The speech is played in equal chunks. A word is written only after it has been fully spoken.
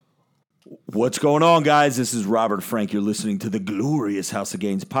What's going on, guys? This is Robert Frank. You're listening to the Glorious House of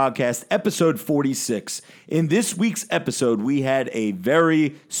Gains podcast, episode 46. In this week's episode, we had a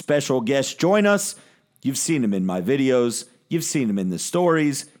very special guest join us. You've seen him in my videos. You've seen him in the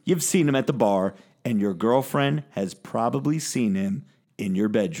stories. You've seen him at the bar. And your girlfriend has probably seen him in your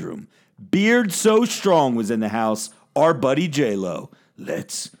bedroom. Beard So Strong was in the house. Our buddy J-Lo.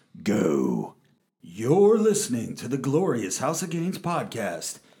 Let's go. You're listening to the Glorious House of Gains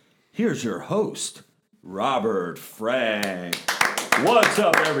podcast. Here's your host, Robert Frank. What's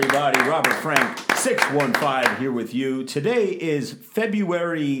up, everybody? Robert Frank, 615 here with you. Today is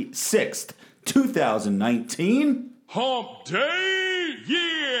February 6th, 2019. Hump Day,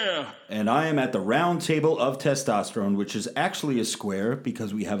 yeah! And I am at the round table of testosterone, which is actually a square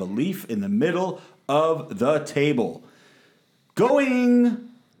because we have a leaf in the middle of the table. Going,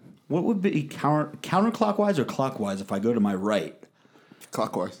 what would be counterclockwise or clockwise if I go to my right?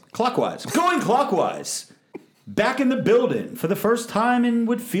 Clockwise. Clockwise. Going clockwise. Back in the building for the first time in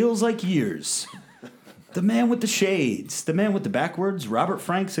what feels like years. The man with the shades. The man with the backwards Robert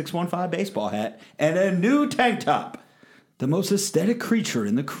Frank 615 baseball hat and a new tank top. The most aesthetic creature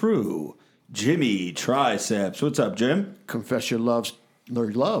in the crew. Jimmy Triceps. What's up, Jim? Confess your loves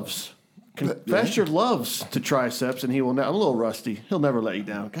to Triceps, and he will. I'm a little rusty. He'll never let you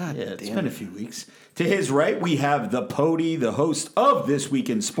down. God, Yeah, it's damn been it. a few weeks. To his right, we have the Pody, the host of This Week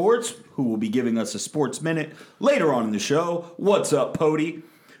in Sports, who will be giving us a sports minute later on in the show. What's up, Pody?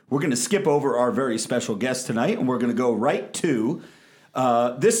 We're going to skip over our very special guest tonight, and we're going to go right to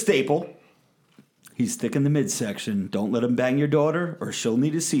this staple. He's thick in the midsection. Don't let him bang your daughter, or she'll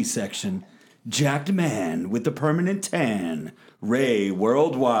need a C-section. Jacked man with the permanent tan. Ray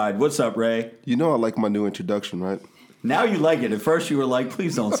Worldwide. What's up, Ray? You know I like my new introduction, right? Now you like it. At first you were like,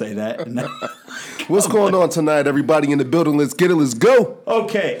 please don't say that. What's going on tonight, everybody in the building? Let's get it. Let's go.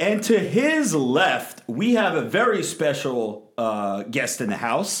 Okay, and to his left, we have a very special guest in the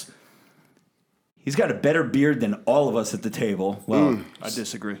house. He's got a better beard than all of us at the table. Well, I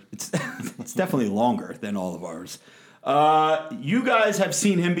disagree. it's definitely longer than all of ours. You guys have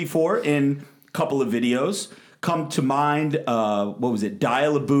seen him before in a couple of videos. Come to mind, what was it?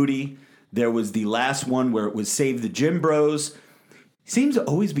 Dial a Booty. There was the last one where it was Save the Gym Bros. He seems to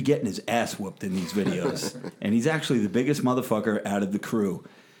always be getting his ass whooped in these videos. And he's actually the biggest motherfucker out of the crew.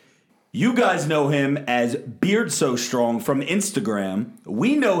 You guys know him as Beard So Strong from Instagram.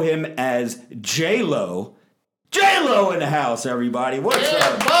 We know him as J-Lo. J-Lo in the house, everybody. What's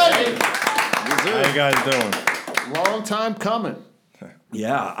up? buddy? How you guys doing? Long time coming.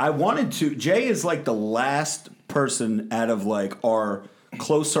 Yeah, I wanted to. Jay is like the last person out of like our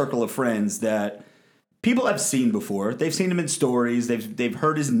close circle of friends that people have seen before. They've seen him in stories. They've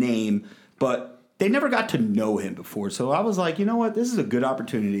heard his name, but they never got to know him before. So I was like, you know what? This is a good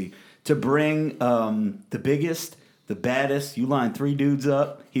opportunity to bring the biggest, the baddest. You line three dudes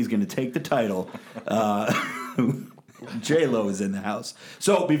up, he's going to take the title. J-Lo is in the house.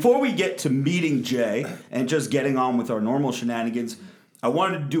 So before we get to meeting Jay and just getting on with our normal shenanigans, I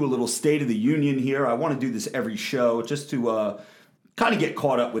wanted to do a little State of the Union here. I want to do this every show just to kind of get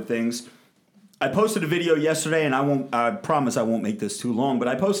caught up with things. I posted a video yesterday, and I promise I won't make this too long, but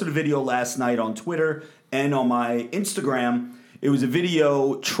I posted a video last night on Twitter and on my Instagram. It was a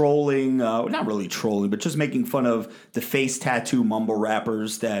video trolling, not really trolling, but just making fun of the face tattoo mumble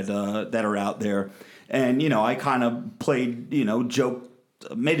rappers that are out there. And, you know, I kind of played,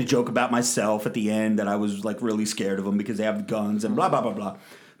 made a joke about myself at the end that I was like really scared of them because they have guns and blah, blah, blah, blah.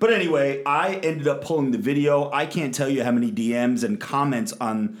 But anyway, I ended up pulling the video. I can't tell you how many DMs and comments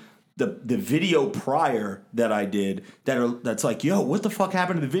on the video prior that I did that's like, yo, what the fuck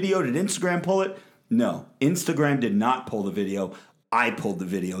happened to the video? Did Instagram pull it? No, Instagram did not pull the video. I pulled the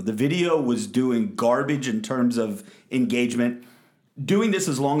video. The video was doing garbage in terms of engagement. Doing this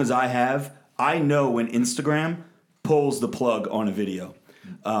as long as I have, I know when Instagram pulls the plug on a video.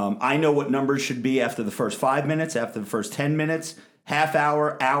 I know what numbers should be after the first 5 minutes, after the first 10 minutes, half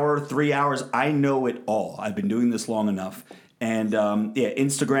hour, 3 hours. I know it all. I've been doing this long enough. And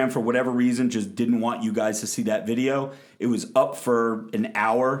Instagram, for whatever reason, just didn't want you guys to see that video. It was up for an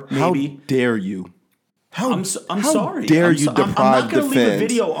hour, maybe. How dare you? I'm sorry. Dare you I'm deprive not the going to leave a fans?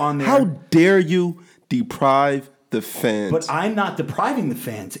 video on there. How dare you deprive the fans? But I'm not depriving the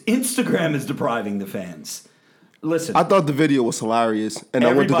fans. Instagram is depriving the fans. Listen. I thought the video was hilarious, and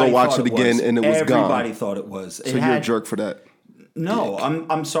I went to go watch it again, and it was gone. Everybody thought it was. So you're a jerk for that. No,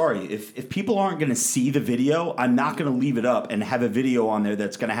 I'm sorry. If people aren't going to see the video, I'm not going to leave it up and have a video on there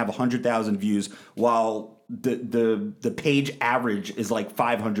that's going to have 100,000 views while the page average is like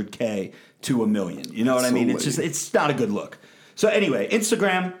 500K to 1 million. You know what I mean? It's not a good look. So anyway,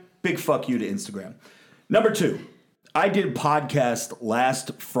 Instagram, big fuck you to Instagram. Number 2, I did a podcast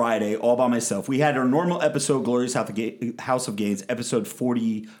last Friday all by myself. We had our normal episode, Glorious House of Gains, episode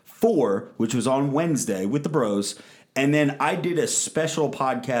 44, which was on Wednesday with the bros. And then I did a special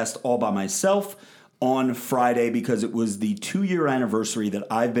podcast all by myself on Friday because it was the 2-year anniversary that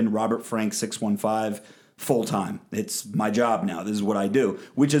I've been Robert Frank 615 full time. It's my job now. This is what I do,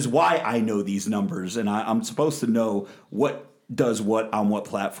 which is why I know these numbers. And I'm supposed to know what does what on what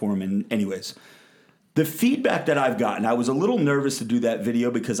platform. And anyways, the feedback that I've gotten, I was a little nervous to do that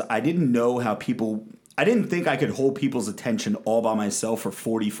video because I didn't know how I didn't think I could hold people's attention all by myself for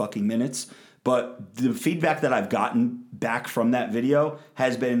 40 fucking minutes. But the feedback that I've gotten back from that video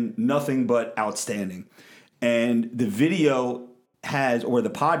has been nothing but outstanding. And the video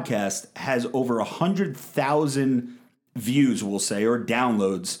the podcast has over 100,000 views, we'll say, or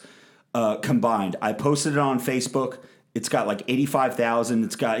downloads combined. I posted it on Facebook. It's got like 85,000.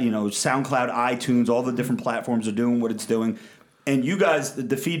 It's got, SoundCloud, iTunes, all the different platforms are doing what it's doing. And you guys,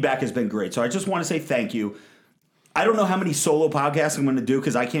 the feedback has been great. So I just want to say thank you. I don't know how many solo podcasts I'm going to do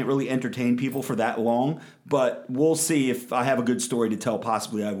because I can't really entertain people for that long, but we'll see if I have a good story to tell.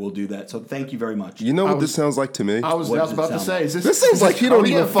 Possibly I will do that. So thank you very much. You know what this sounds like to me? I was about to say, this sounds like you don't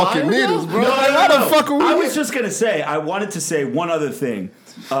even fucking need us, bro. No. I was just going to say, I wanted to say one other thing.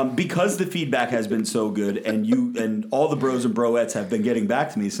 Because the feedback has been so good and you and all the bros and broettes have been getting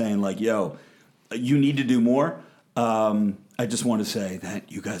back to me saying like, yo, you need to do more. I just want to say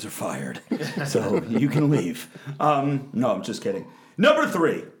that you guys are fired, so you can leave. No, I'm just kidding. Number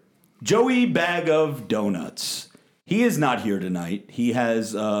 3, Joey Bag of Donuts. He is not here tonight. He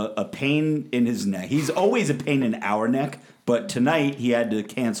has a pain in his neck. He's always a pain in our neck, but tonight he had to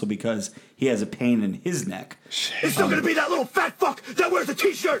cancel because he has a pain in his neck. It's still gonna be that little fat fuck that wears a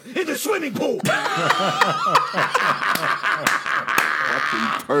t-shirt in the swimming pool.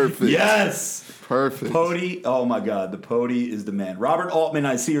 Perfect. Yes. Perfect. Pody, oh my God, the Pody is the man. Robert Altman,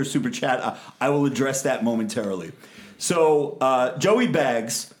 I see your super chat. I will address that momentarily. So, Joey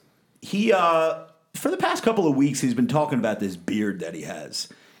Bags, he, for the past couple of weeks, he's been talking about this beard that he has.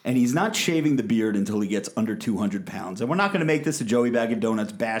 And he's not shaving the beard until he gets under 200 pounds. And we're not going to make this a Joey Bag of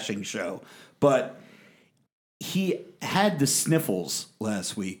Donuts bashing show. But he had the sniffles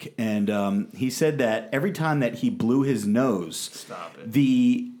last week, and he said that every time that he blew his nose,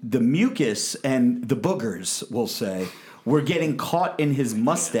 the mucus and the boogers, we'll say, were getting caught in his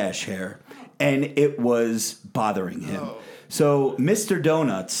mustache hair, and it was bothering him. Oh. So Mr.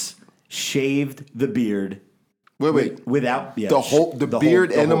 Donuts shaved the beard. Wait. Without the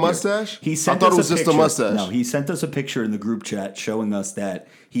beard and the mustache? He sent I thought us it was a just picture. the mustache. No, he sent us a picture in the group chat showing us that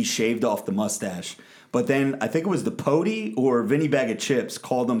he shaved off the mustache. But then I think it was the Pody or Vinny Bag of Chips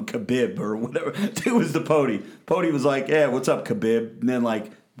called him Khabib or whatever. It was the Pody. Pody was like, "Yeah, what's up, Khabib?" And then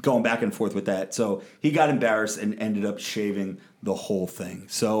like going back and forth with that. So he got embarrassed and ended up shaving the whole thing.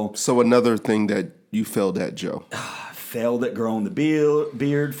 So another thing that you failed at, Joe. Failed at growing the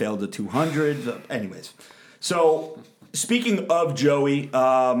beard. Failed at 200. Anyways. So, speaking of Joey,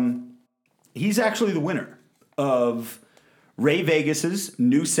 he's actually the winner of Ray Vegas's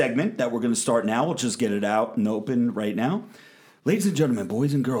new segment that we're going to start now. We'll just get it out and open right now. Ladies and gentlemen,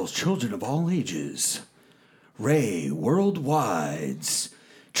 boys and girls, children of all ages, Ray Worldwide's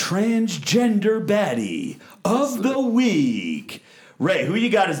Transgender Baddie of the Week. Ray, who you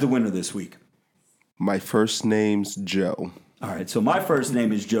got as the winner this week? My first name's Joe. All right, so my first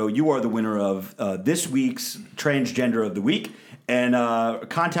name is Joe. You are the winner of this week's Transgender of the Week. And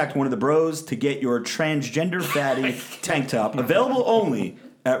contact one of the bros to get your Transgender Fatty tank top. Available only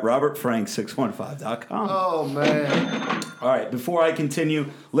at robertfrank615.com. Oh, man. All right, before I continue,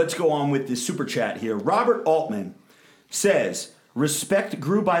 let's go on with the super chat here. Robert Altman says, respect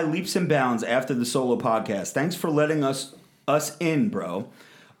grew by leaps and bounds after the solo podcast. Thanks for letting us in, bro.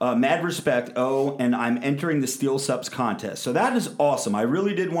 Mad respect. Oh, and I'm entering the Steel Subs contest. So that is awesome. I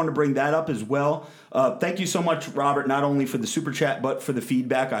really did want to bring that up as well. Thank you so much, Robert, not only for the super chat, but for the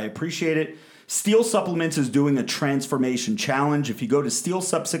feedback. I appreciate it. Steel Supplements is doing a transformation challenge. If you go to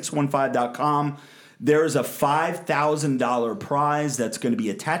steelsub615.com, there's a $5,000 prize that's going to be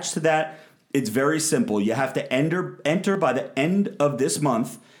attached to that. It's very simple. You have to enter by the end of this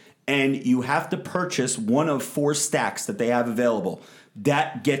month, and you have to purchase one of 4 stacks that they have available.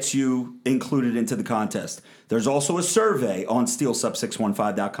 That gets you included into the contest. There's also a survey on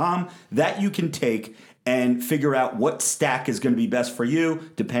steelsub615.com that you can take and figure out what stack is going to be best for you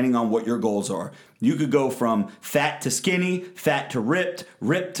depending on what your goals are. You could go from fat to skinny, fat to ripped,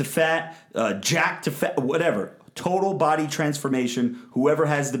 ripped to fat, jacked to fat, whatever. Total body transformation. Whoever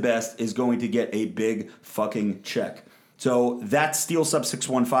has the best is going to get a big fucking check. So that's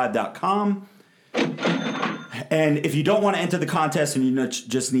steelsub615.com. And if you don't want to enter the contest and you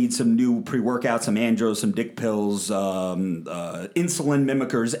just need some new pre-workouts, some Andros, some dick pills, insulin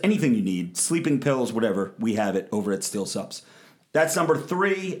mimickers, anything you need, sleeping pills, whatever, we have it over at Steel Subs. That's number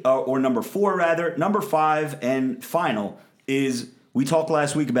 3, or number 4 rather. Number 5 and final is, we talked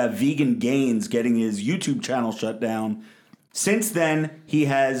last week about Vegan Gains getting his YouTube channel shut down. Since then, he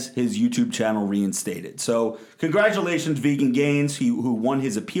has his YouTube channel reinstated. So congratulations, Vegan Gains, who won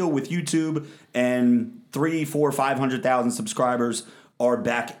his appeal with YouTube, and 300,000, 400,000, 500,000 subscribers are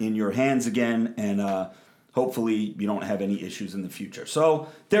back in your hands again, and hopefully you don't have any issues in the future. So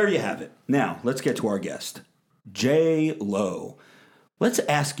there you have it. Now, let's get to our guest, J Lo. Let's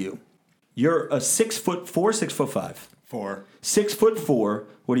ask you, you're a 6'4", 6'5"? 4. 6'4".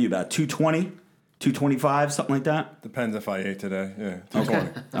 What are you, about 220? 225, something like that? Depends if I ate today. Yeah,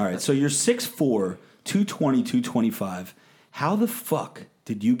 220. All right, so you're 6'4", 220, 225. How the fuck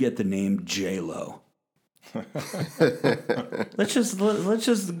did you get the name J-Lo? Let's just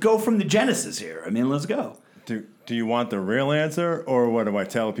go from the genesis here. I mean, let's go. Do you want the real answer, or what do I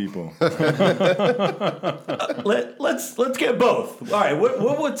tell people? Let's get both. All right,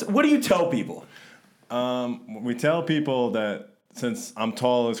 what do you tell people? We tell people that since I'm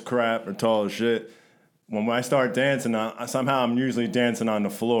tall as crap or tall as shit, when I start dancing, somehow I'm usually dancing on the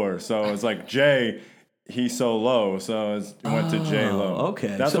floor. So it's like Jay, he's so low, so it went to J Lo.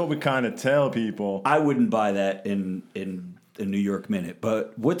 Okay, that's so what we kind of tell people. I wouldn't buy that in a New York Minute,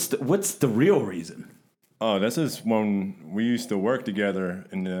 but what's the real reason? Oh, this is when we used to work together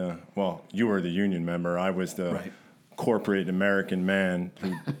in the. Well, you were the union member. I was the corporate American man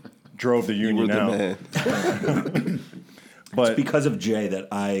who drove the union out. But it's because of Jay that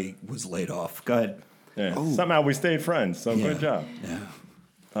I was laid off. Go ahead. Yeah. Somehow we stayed friends, so good job. Yeah.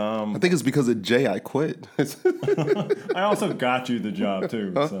 I think it's because of Jay I quit. I also got you the job,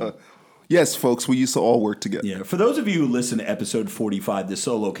 too. So. Yes, folks, we used to all work together. Yeah. For those of you who listen to episode 45, the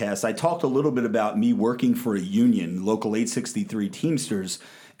solo cast, I talked a little bit about me working for a union, Local 863 Teamsters.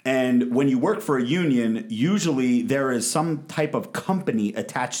 And when you work for a union, usually there is some type of company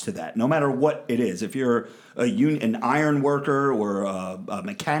attached to that, no matter what it is. If you're an iron worker or a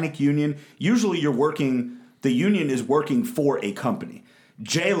mechanic union, usually the union is working for a company.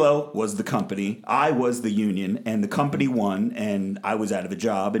 J-Lo was the company, I was the union, and the company won, and I was out of a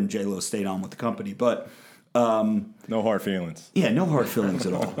job, and J-Lo stayed on with the company. But no hard feelings. Yeah, no hard feelings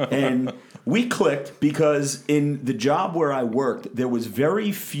at all. And we clicked because in the job where I worked, there was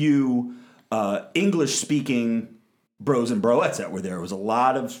very few English-speaking bros and broettes that were there. It was a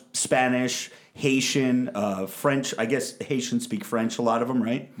lot of Spanish, Haitian, French. I guess Haitians speak French, a lot of them,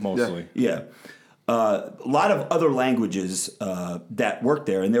 right? Mostly. Yeah. A lot of other languages that worked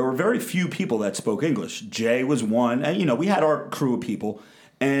there, and there were very few people that spoke English. Jay was one. And, we had our crew of people,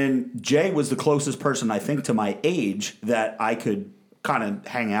 and Jay was the closest person, I think, to my age that I could kind of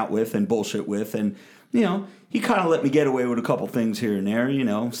hang out with and bullshit with. And, he kind of let me get away with a couple things here and there,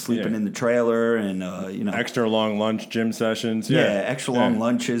 sleeping in the trailer and, Extra long lunch gym sessions. Yeah, extra long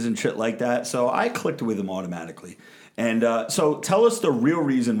lunches and shit like that. So I clicked with him automatically. And so tell us the real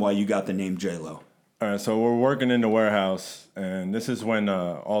reason why you got the name J-Lo. All right, so we're working in the warehouse, and this is when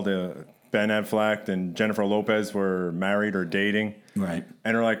all the Ben Affleck and Jennifer Lopez were married or dating. Right.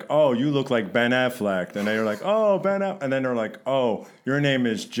 And they're like, oh, you look like Ben Affleck. And they're like, oh, Ben Affleck. And then they're like, oh, your name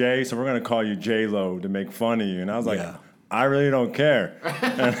is Jay, so we're going to call you J-Lo to make fun of you. And I was like, I really don't care.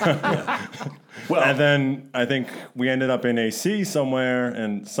 Well, and then I think we ended up in AC somewhere,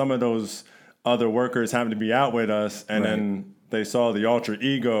 and some of those other workers happened to be out with us, and then they saw the alter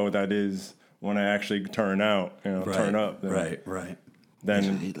ego that is when I actually turn up. Then, Right.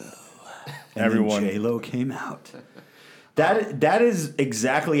 Then everyone J-Lo came out. That is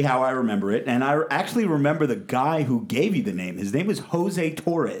exactly how I remember it, and I actually remember the guy who gave you the name. His name was Jose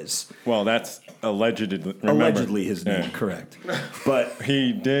Torres. Well, that's allegedly. Allegedly his name, correct. But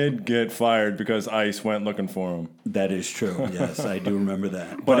he did get fired because ICE went looking for him. That is true. Yes, I do remember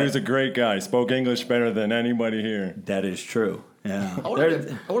that. But he was a great guy. Spoke English better than anybody here. That is true. Yeah. I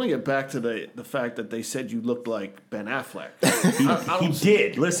want to get back to the fact that they said you looked like Ben Affleck. He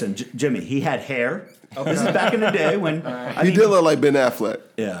did. Listen, Jimmy, he had hair. Okay. This is back in the day when he did look like Ben Affleck.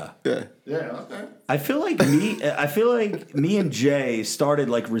 Yeah. Yeah. Okay. I feel like me and Jay started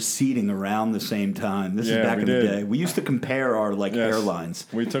like receding around the same time. This is back in the day. We used to compare our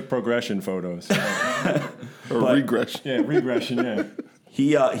hairlines. We took progression photos. Or regression. Yeah, regression, yeah.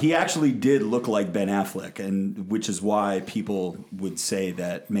 He actually did look like Ben Affleck, and which is why people would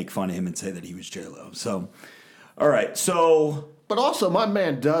make fun of him and say that he was J-Lo. So, all right, so. But also, my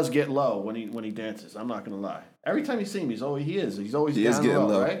man does get low when he dances. I'm not gonna lie. Every time you see him, he's always He is down getting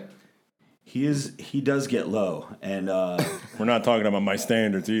low. right? He does get low, and We're not talking about my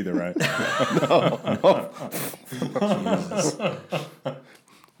standards either, right?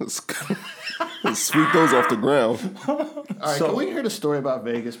 Let's sweep those off the ground. All right, can we hear the story about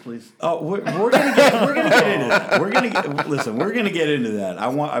Vegas, please? oh, we're gonna get into that. We're gonna get into that.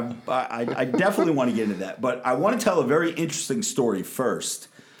 I definitely want to get into that, but I want to tell a very interesting story first.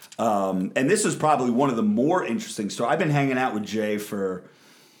 And this is probably one of the more interesting stories. I've been hanging out with Jay for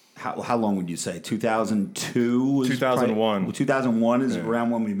how long would you say? 2002? 2001. 2001 is around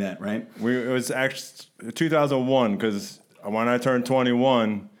when we met, right? It was actually 2001 because when I turned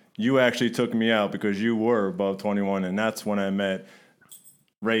 21, you actually took me out because you were above 21, and that's when I met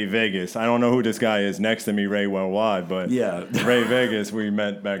Ray Vegas. I don't know who this guy is next to me, Ray Worldwide, but Yeah. Ray Vegas we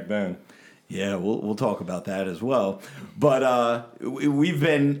met back then. Yeah, we'll talk about that as well. But we've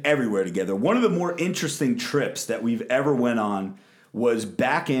been everywhere together. One of the more interesting trips that we've ever went on was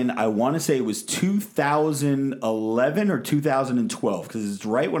back in, I want to say it was 2011 or 2012, because it's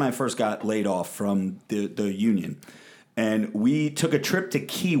right when I first got laid off from the union. And we took a trip to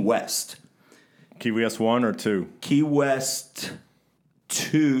Key West. Key West 1 or 2? Key West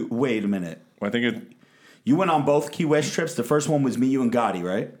 2. Wait a minute. I think You went on both Key West trips. The first one was me, you, and Gotti,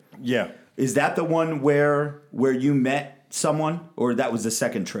 right? yeah. Is that the one where you met someone, or that was the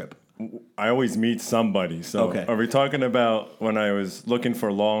second trip? I always meet somebody. So Okay. are we talking about when I was looking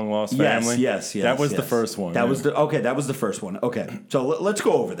for long lost family? Yes. That was the first one. That was the first one. Okay, so let's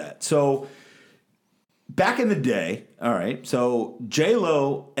go over that. So back in the day, all right. So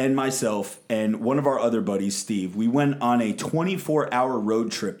J-Lo and myself and one of our other buddies, Steve, we went on a 24-hour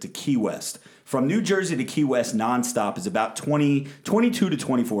road trip to Key West. From New Jersey to Key West nonstop is about 22 to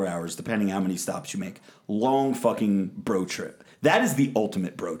 24 hours, depending how many stops you make. Long fucking bro trip. That is the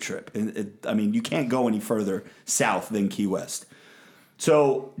ultimate bro trip. I mean, you can't go any further south than Key West.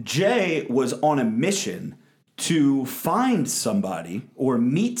 So Jay was on a mission to find somebody or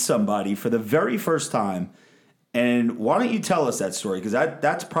meet somebody for the very first time. And why don't you tell us that story? Because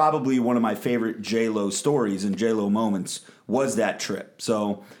that's probably one of my favorite J-Lo stories and J-Lo moments was that trip.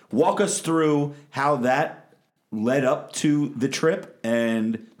 So walk us through how that led up to the trip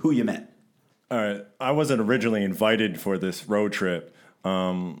and who you met. All right. I wasn't originally invited for this road trip.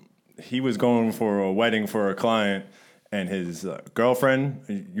 He was going for a wedding for a client, and his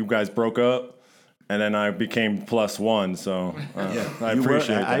girlfriend, you guys broke up, and then I became plus one. So I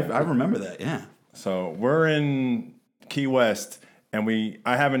appreciate that. I remember that, yeah. So we're in Key West, and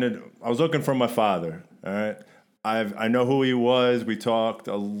I was looking for my father. All right. I know who he was. We talked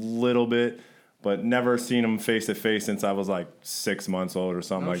a little bit, but never seen him face to face since I was like 6 months old or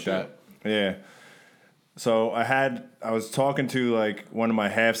something like that. Yeah. So I was talking to like one of my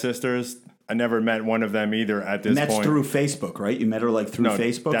half sisters. I never met one of them either at this point. And that's through Facebook, right? You met her like through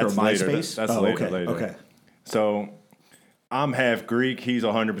Facebook or MySpace? That's later. Okay. So I'm half Greek. He's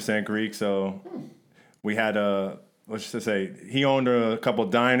 100% Greek. So we had let's just say he owned a couple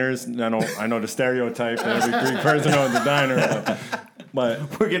diners. I know the stereotype that every Greek person owns a diner,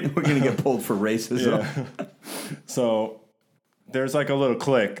 but We're gonna get pulled for racism. yeah. So there's like a little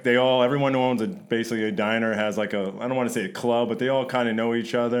clique. Everyone who owns basically a diner has like I don't want to say a club, but they all kind of know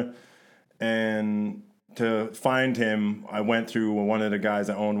each other. And to find him, I went through one of the guys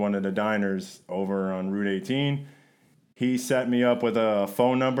that owned one of the diners over on Route 18. He set me up with a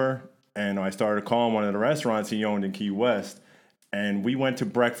phone number, and I started calling one of the restaurants he owned in Key West. And we went to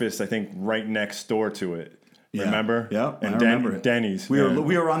breakfast, I think, right next door to it. Yeah. Remember? Yeah, and I remember it. Denny's. We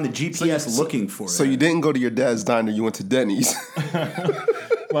were on the GPS looking for it. So you didn't go to your dad's diner, you went to Denny's.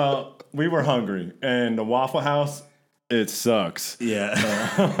 Well, we were hungry, and the Waffle House, it sucks.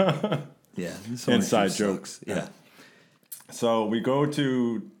 Yeah. Yeah. this one Inside just jokes. sucks. Yeah. So we go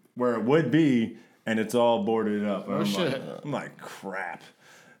to where it would be, and it's all boarded up. And shit. I'm like, crap.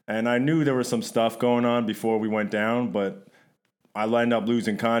 And I knew there was some stuff going on before we went down, but I ended up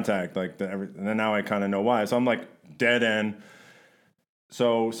losing contact. And then now I kind of know why. So I'm like dead end.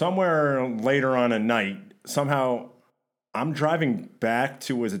 So somewhere later on at night, somehow I'm driving back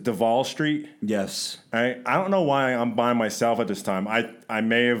to, was it Duval Street? Yes. I don't know why I'm by myself at this time. I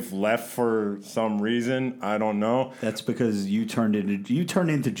may have left for some reason. I don't know. That's because you turned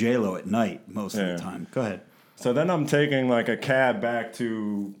into J-Lo at night most of Yeah. the time. Go ahead. So then I'm taking like a cab back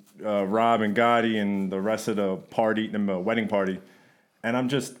to Rob and Gotti and the rest of the party, the wedding party. And I'm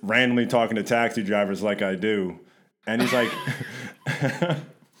just randomly talking to taxi drivers like I do. And he's like,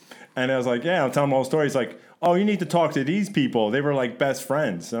 and I was like, yeah, I'm telling him the whole story. He's like, oh, you need to talk to these people. They were like best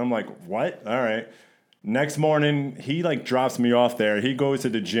friends. And I'm like, what? All right. Next morning, he like drops me off there. He goes to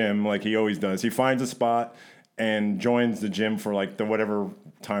the gym like he always does. He finds a spot and joins the gym for like the whatever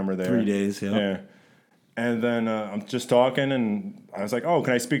time we're there. 3 days, yeah. Yeah. And then I'm just talking, and I was like, "Oh,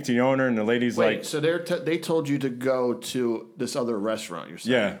 can I speak to the owner?" And the lady's Wait, like, so they told you to go to this other restaurant, you're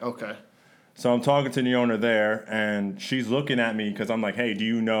saying? Yeah. Okay. So I'm talking to the owner there, and she's looking at me because I'm like, "Hey, do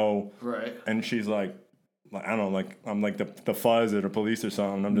you know?" Right. And she's like I don't know, like I'm like the fuzz or the police or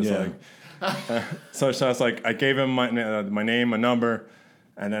something. I'm just Yeah. so I was like, I gave him my name, my number,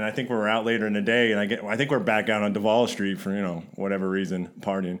 and then I think we were out later in the day, and I think we're back out on Duval Street for whatever reason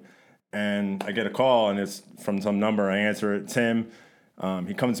partying, and I get a call, and it's from some number. I answer it. It's him.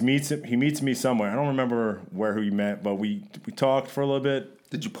 He meets me somewhere. I don't remember where he met, but we talked for a little bit.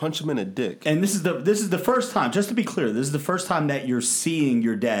 Did you punch him in a dick? And this is the first time, just to be clear, this is the first time that you're seeing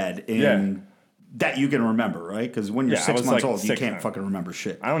your dad in that you can remember, right? Because when you're Yeah, I 6 was months like old, you six- can't fucking remember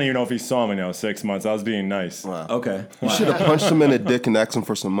shit. I don't even know if he saw me when I was 6 months. I was being nice. Wow. Okay. You should have punched him in a dick and asked him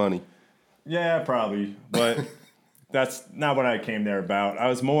for some money. Yeah, probably. But that's not what I came there about.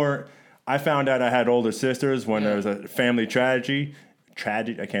 I found out I had older sisters when there was a family tragedy. I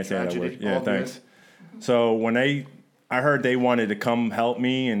can't say that word. Yeah, All good. thanks. So when I heard they wanted to come help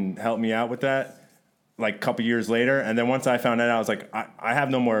me and help me out with that, like a couple years later. And then once I found that out, I was like, I have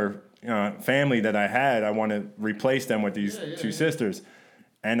no more family that I had. I want to replace them with these two sisters.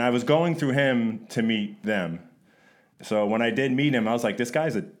 And I was going through him to meet them. So when I did meet him, I was like, this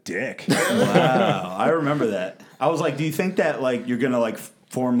guy's a dick. Wow, I remember that. I was like, do you think that like you're gonna like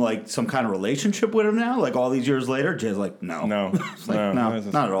form like some kind of relationship with him now, like all these years later? Jay's like, no, No, It's like, no,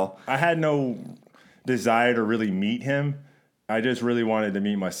 not at all. I had no desire to really meet him. I just really wanted to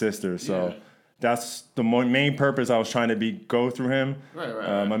meet my sister. So that's the main purpose I was trying to go through him.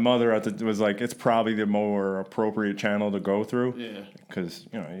 Right. My mother was like, it's probably the more appropriate channel to go through. Yeah. Because,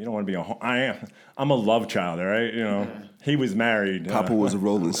 you don't want to be I'm a love child, all right? He was married. Papa was a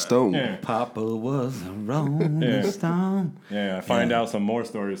Rolling Stone. Yeah. Papa was a rolling stone. Yeah, I find out some more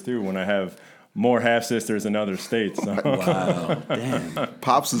stories too when I have more half sisters in other states. So. Wow, damn.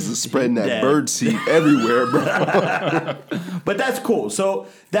 Pops is just spreading that Dad. bird seed everywhere, bro. But that's cool. So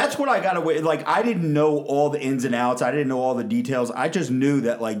that's what I got away. Like, I didn't know all the ins and outs. I didn't know all the details. I just knew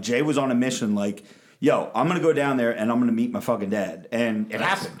that like Jay was on a mission. Like, yo, I'm gonna go down there and I'm gonna meet my fucking dad, and it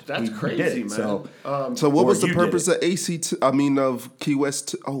happened. That's We crazy, did it. man. So, So what Or was the you purpose did of Key West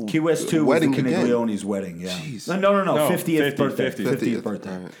 2? Oh, Key West 2 was the wedding again. Caniglioni's wedding. Yeah. Jeez. No. No, 50th birthday. 50th. 50th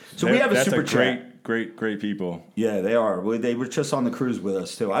birthday. All right. So we have a That's super great, chat. great people. Yeah, they are. They were just on the cruise with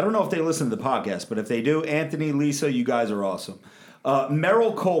us too. I don't know if they listen to the podcast, but if they do, Anthony, Lisa, you guys are awesome.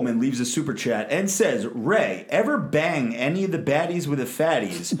 Merrill Coleman leaves a super chat and says, Ray, ever bang any of the baddies with the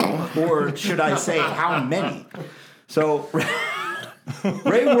fatties? Or should I say, how many? So,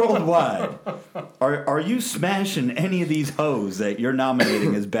 Ray Worldwide, are you smashing any of these hoes that you're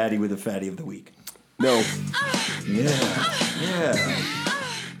nominating as baddie with a fatty of the week? No. Yeah.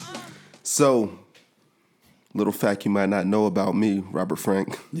 So, little fact you might not know about me, Robert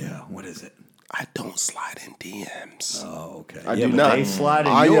Frank. Yeah, what is it? I don't slide in DMs. Oh, okay. I yeah, do but not. They slide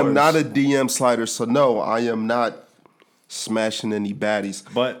in I yours. am not a DM slider, so no, I am not smashing any baddies.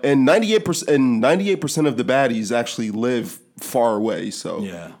 But- and 98% of the baddies actually live far away. So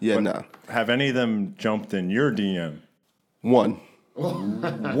Yeah. nah. Have any of them jumped in your DM? One.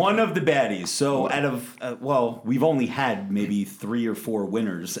 One of the baddies. So out of we've only had maybe 3 or 4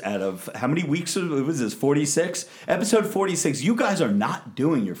 winners out of how many weeks was this? 46? Episode 46. You guys are not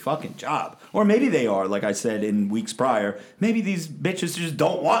doing your fucking job. Or maybe they are, like I said in weeks prior. Maybe these bitches just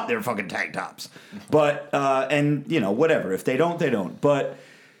don't want their fucking tank tops. But and whatever. If they don't, they don't. But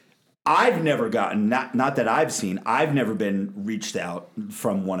I've never gotten, not that I've seen, I've never been reached out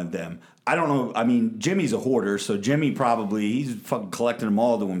from one of them. I don't know. I mean, Jimmy's a hoarder, so Jimmy he's fucking collecting them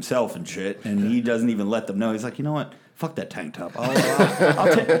all to himself and shit, and he doesn't even let them know. He's like, you know what? Fuck that tank top.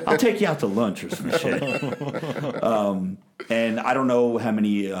 I'll take you out to lunch or some shit. And I don't know how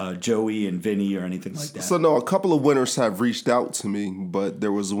many Joey and Vinny or anything like that. So no, a couple of winners have reached out to me, but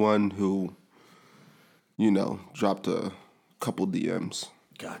there was one who, dropped a couple DMs.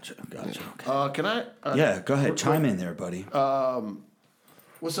 Gotcha. Okay. Can I? Yeah, go ahead. Chime in there, buddy.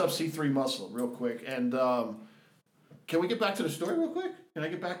 What's up, C3 Muscle, real quick? And can we get back to the story real quick? Can I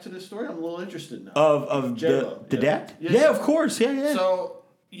get back to this story? I'm a little interested now. Of J-Lo, the yeah. dad? Yeah. Yeah, of course. Yeah. So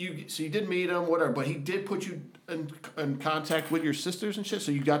you did meet him, whatever, but he did put you in contact with your sisters and shit,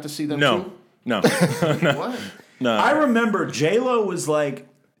 so you got to see them too? No. What? I remember J-Lo was like,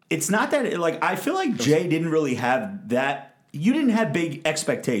 it's not that, like, I feel like Jay didn't really have that. You didn't have big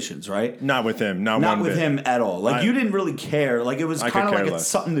expectations, right? Not with him. Not Not one with bit. him at all. Like, I- you didn't really care. Like, it was I kind of could like care it's less.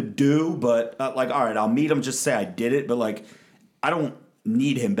 something to do, but like, all right, I'll meet him, just say I did it. But like, I don't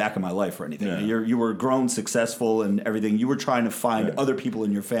need him back in my life or anything. Yeah. You were grown, successful, and everything. You were trying to find other people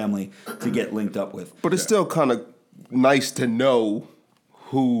in your family to get linked up with. But it's still kind of nice to know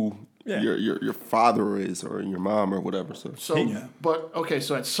who Yeah. your father is or your mom or whatever. So Yeah. But okay,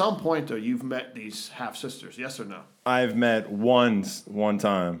 so at some point though, you've met these half sisters, yes or no? I've met one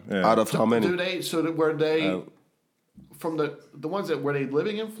time. Yeah. out of how many? Do they? So that were they from the ones that were they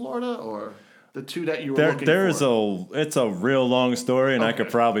living in Florida or the two that you were looking for? It's a real long story, and I could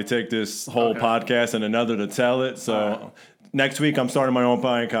probably take this whole podcast and another to tell it. So next week I'm starting my own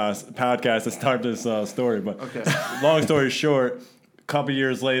podcast to start this story. But long story short, a couple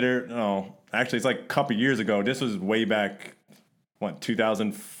years later, actually it's like a couple years ago. This was way back,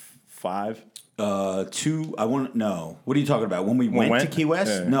 2005. What are you talking about? When we went to Key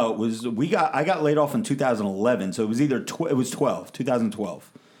West? Yeah. No, it was I got laid off in 2011, so it was either it was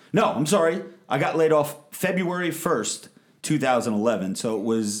 2012. No, I'm sorry. I got laid off February 1st, 2011. So it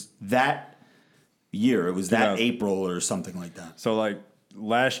was that year. It was that April or something like that. So like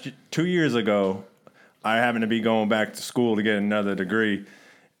 2 years ago, I happened to be going back to school to get another degree,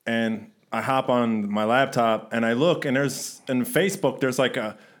 and I hop on my laptop and I look, and there's in Facebook there's like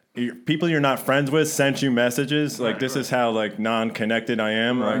people you're not friends with sent you messages like this is how like non-connected I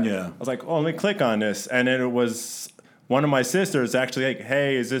am. Like, Yeah. I was like, oh, let me click on this, and it was one of my sisters actually like,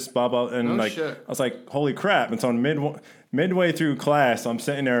 hey, is this blah blah, and No like shit. I was like, holy crap! And so midway through class, I'm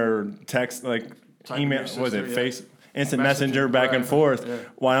sitting there text like Typing email, your what was it, sister, face instant messenger back and right, forth, yeah.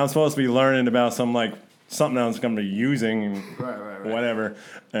 while I'm supposed to be learning about some like something I was going to be using, Right. whatever.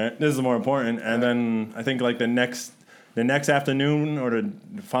 This is more important. And then I think like the next afternoon or the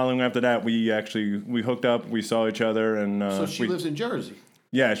following after that, we hooked up. We saw each other, and So she lives in Jersey.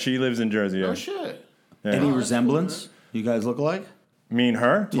 Yeah, she lives in Jersey. Yeah. Oh shit. Any resemblance? You guys look alike? Me and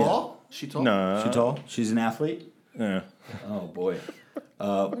her? Tall? She tall? No. She tall? She's an athlete? Yeah. Oh boy.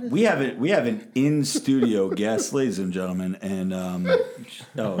 We have an in studio guest, ladies and gentlemen, and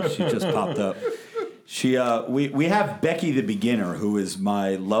she just popped up. We have Becky the Beginner, who is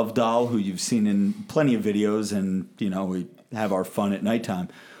my love doll, who you've seen in plenty of videos, and we have our fun at nighttime.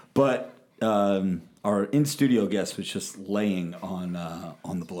 But our in studio guest was just laying on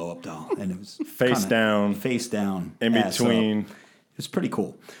the blow up doll, and it was Face down, in ass between. up. It was pretty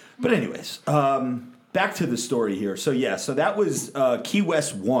cool. But anyways, back to the story here. So that was Key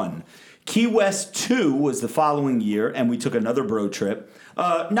West 1. Key West 2 was the following year, and we took another bro trip.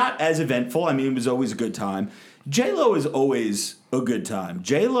 Not as eventful. I mean, it was always a good time. J-Lo is always a good time.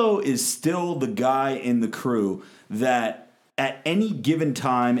 J-Lo is still the guy in the crew that at any given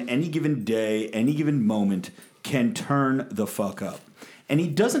time, any given day, any given moment can turn the fuck up. And he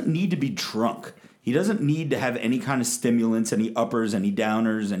doesn't need to be drunk. He doesn't need to have any kind of stimulants, any uppers, any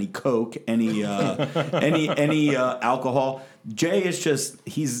downers, any coke, any alcohol. Jay is just,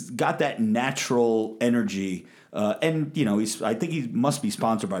 he's got that natural energy. And I think he must be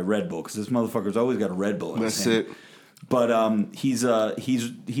sponsored by Red Bull, because this motherfucker's always got a Red Bull in his hand. That's it. But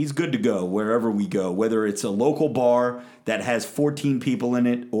he's good to go wherever we go, whether it's a local bar that has 14 people in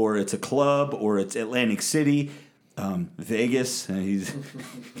it, or it's a club, or it's Atlantic City, Vegas. And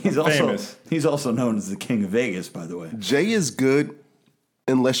he's also known as the King of Vegas, by the way. Jay is good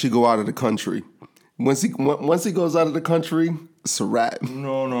unless you go out of the country. Once he goes out of the country, it's a wrap.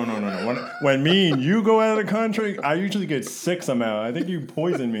 No. When me and you go out of the country, I usually get sick somehow. I think you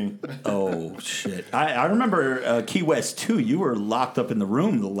poisoned me. Oh shit! I remember Key West too. You were locked up in the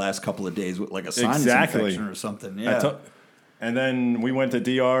room the last couple of days with like a sinus infection or something. Yeah. And then we went to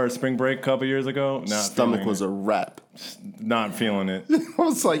DR spring break a couple years ago. Stomach was a wrap. Not feeling it. I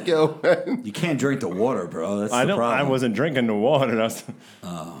was like, yo, man. You can't drink the water, bro. That's the problem. I wasn't drinking the water.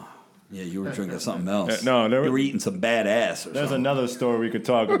 Yeah, you were drinking something else. No, you were eating some bad ass. There's another story we could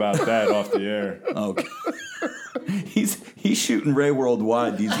talk about that off the air. Okay. He's shooting Ray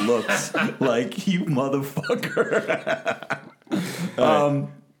Worldwide these looks like, you motherfucker.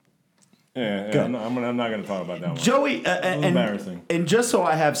 I'm not going to talk about that one. Joey, embarrassing. And just so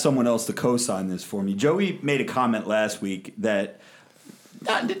I have someone else to co-sign this for me, Joey made a comment last week that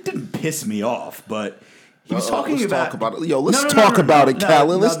it didn't piss me off, but he was talking let's about. Talk about it. Yo, let's talk about it,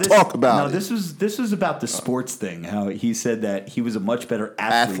 Callan. Let's talk about it. This was about the sports thing. How he said that he was a much better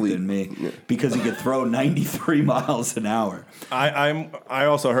athlete than me because he could throw 93 miles an hour. I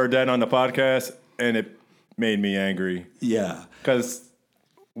also heard that on the podcast, and it made me angry. Yeah, because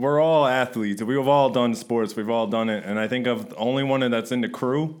we're all athletes. We've all done sports. We've all done it, and I think of the only one that's in the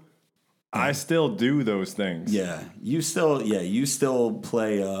crew I still do those things. Yeah, you still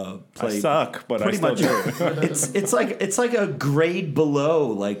play. I suck, but I pretty still much. do. It's like a grade below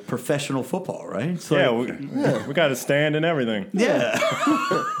like professional football, right? It's like, We got to stand and everything. yeah.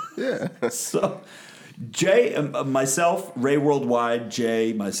 Yeah. So, Jay, myself, Ray Worldwide,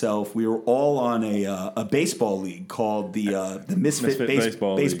 Jay, myself, we were all on a baseball league called the Misfit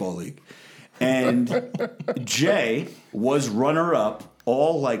Baseball League. And Jay was runner-up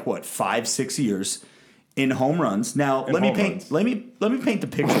all 5-6 years in home runs. Now let me paint the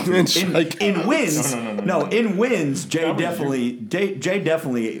picture for you. In wins. No, in wins, Jay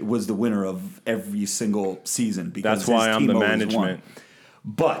definitely was the winner of every single season because That's why his I'm team the always management. won.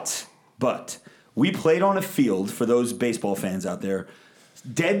 But we played on a field, for those baseball fans out there,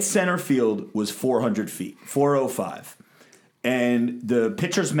 dead center field was 400 feet, 405. And the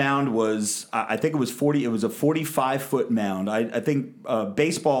pitcher's mound was, I think it was 40. It was a 45-foot mound. I think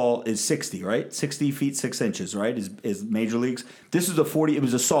baseball is 60, right? 60 feet 6 inches, right? Is major leagues. This is a 40. It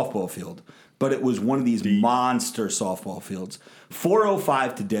was a softball field, but it was one of these monster softball fields.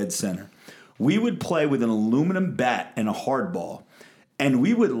 405 to dead center. We would play with an aluminum bat and a hard ball. And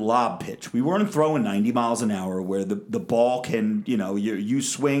we would lob pitch. We weren't throwing 90 miles an hour where the ball can, you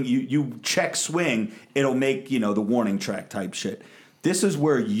swing, you check swing, it'll make, the warning track type shit. This is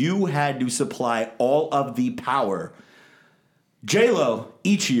where you had to supply all of the power. J-Lo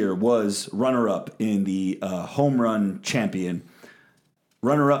each year was runner-up in the home run champion.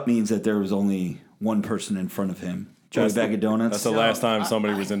 Runner-up means that there was only one person in front of him. Joey Bag of Donuts. That's the last time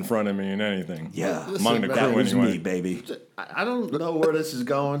somebody was in front of me in anything. Yeah. Among the Listen, crew That was anyway. me, baby. I don't know where this is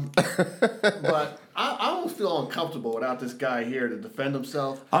going, but I almost feel uncomfortable without this guy here to defend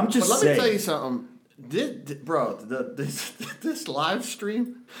himself. I'm just But let saying. me tell you something. This live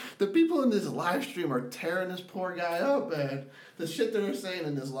stream, the people in this live stream are tearing this poor guy up, man. The shit they're saying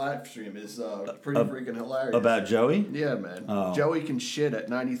in this live stream is pretty freaking hilarious. About Joey? Yeah, man. Oh. Joey can shit at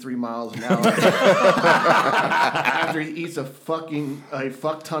 93 miles an hour after he eats a fuck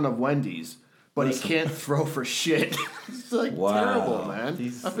ton of Wendy's, but he can't throw for shit. It's terrible, man.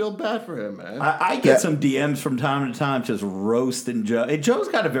 I feel bad for him, man. I get some DMs from time to time just roasting Joe. Hey, Joe's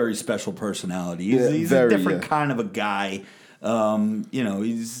got a very special personality. He's a different kind of a guy.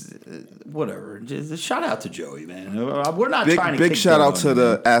 He's whatever. Just shout out to Joey, man. We're not trying to big kick shout Joe out to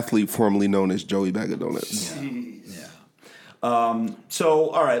the athlete formerly known as Joey Bag of Donuts. So,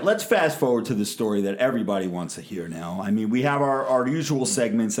 all right, let's fast forward to the story that everybody wants to hear now. I mean, we have our usual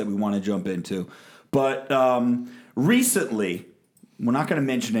segments that we want to jump into. But recently, we're not going to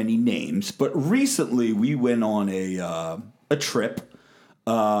mention any names, but recently we went on a trip.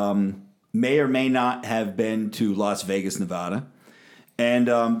 May or may not have been to Las Vegas, Nevada. And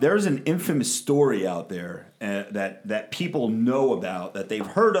there's an infamous story out there that people know about, that they've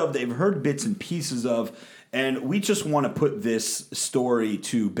heard of, they've heard bits and pieces of, and we just want to put this story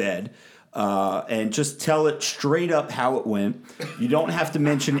to bed and just tell it straight up how it went. You don't have to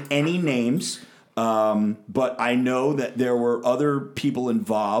mention any names, but I know that there were other people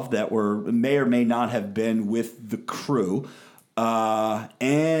involved that may or may not have been with the crew.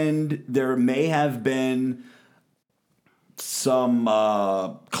 And there may have been some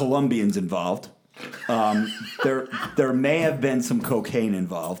Colombians involved. There may have been some cocaine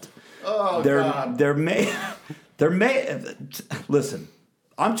involved. Oh, God. There may listen.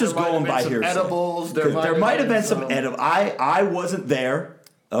 I'm just going by here. Edibles. There might have been some edibles. I wasn't there.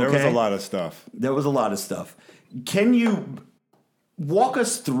 Okay? There was a lot of stuff. There was a lot of stuff. Can you walk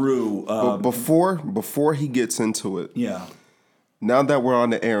us through? Before he gets into it, Yeah. now that we're on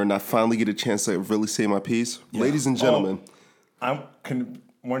the air and I finally get a chance to really say my piece, ladies and gentlemen,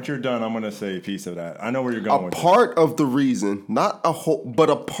 Once you're done, I'm going to say a piece of that. I know where you're going with it. part of the reason, not a whole,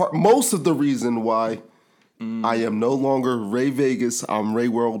 but most of the reason why I am no longer Ray Vegas, I'm Ray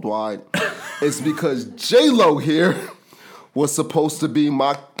Worldwide, is because J-Lo here was supposed to be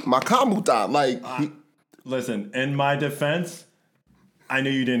my kamuta. Listen, in my defense, I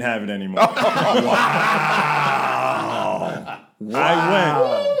knew you didn't have it anymore.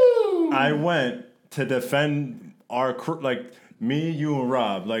 I went to defend our crew, me, you, and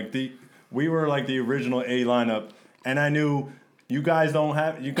Rob. We were like the original A lineup, and I knew you guys don't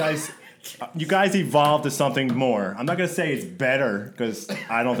have you guys evolved to something more. I'm not gonna say it's better because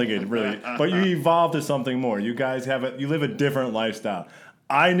I don't think it really, but you evolved to something more. You guys you live a different lifestyle.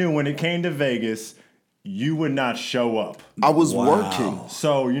 I knew when it came to Vegas, you would not show up. I was working.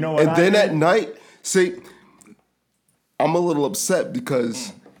 So you know what? And then at night, see, I'm a little upset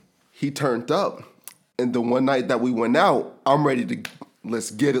because he turned up. And the one night that we went out, I'm ready to, let's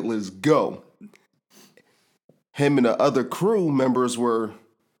get it, let's go. Him and the other crew members were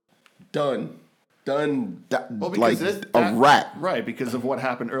Done. Well, Like because a rat. Right, because of what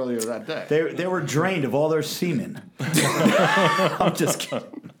happened earlier that day. They were drained of all their semen. I'm just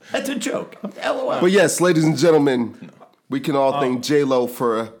kidding. That's a joke. LOL. But yes, ladies and gentlemen, we can all thank J-Lo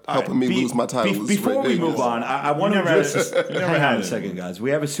for helping me lose my title. Before we move on, I want to address. Hang on a it. second, guys.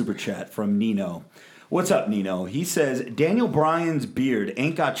 We have a super chat from Nino. What's up, Nino? He says, Daniel Bryan's beard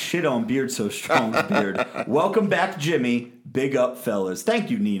ain't got shit on Beard So Strong's beard. Welcome back, Jimmy. Big up, fellas.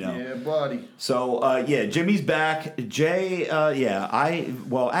 Thank you, Nino. Yeah, buddy. So, Jimmy's back. Jay,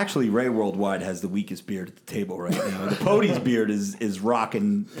 actually, Ray Worldwide has the weakest beard at the table right now. The Pody's beard is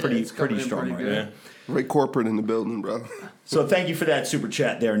rocking pretty strong right now. Ray Corporate in the building, bro. So thank you for that super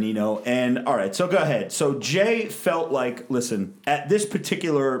chat there, Nino. And all right, so go ahead. So Jay felt like, listen, at this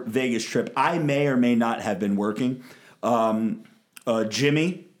particular Vegas trip, I may or may not have been working.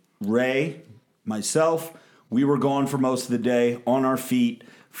 Jimmy, Ray, myself, we were gone for most of the day on our feet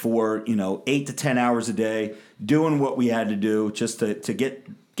for 8 to 10 hours a day, doing what we had to do just to get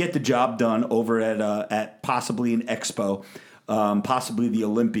the job done over at possibly an expo, possibly the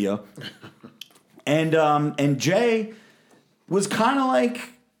Olympia. And Jay was kind of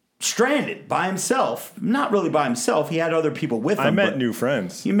like stranded by himself. Not really by himself. He had other people with him. I met new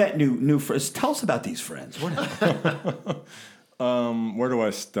friends. You met new friends. Tell us about these friends. Where do I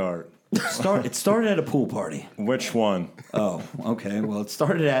start? It started at a pool party. Which one? Oh, okay. Well, it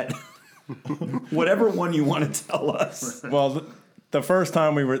started at whatever one you want to tell us. Well, the first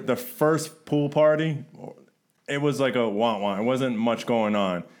time the first pool party, it was like a wah-wah. It wasn't much going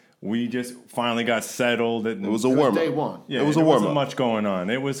on. We just finally got settled. It was a warm-up. Day one. Yeah, it was a there warm-up. wasn't much going on.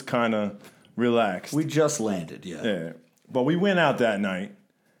 It was kind of relaxed. We just landed, yeah. Yeah. But we went out that night.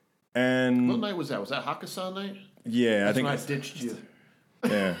 And What night was that? Was that Hakkasan night? yeah, I think When I ditched you.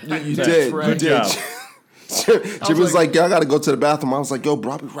 yeah. You That's did. right. You Good did. job. Jim was like, yo, I got to go to the bathroom. I was like, yo,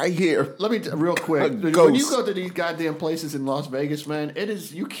 bro, I'll be right here. Let me real quick. When Ghost. you go to these goddamn places in Las Vegas, man,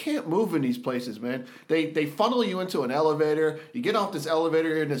 you can't move in these places, man. They funnel you into an elevator. You get off this elevator,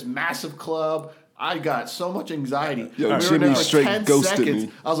 you're in this massive club. I got so much anxiety. Yo, we were Jimmy there for straight 10 ghosted seconds.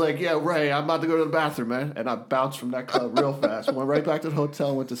 me. I was like, yeah, Ray, I'm about to go to the bathroom, man. And I bounced from that club real fast. Went right back to the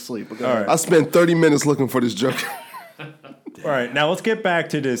hotel, went to sleep. But go ahead. I spent 30 minutes looking for this joke. All right, now let's get back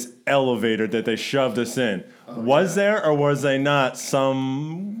to this elevator that they shoved us in. Was there or was there not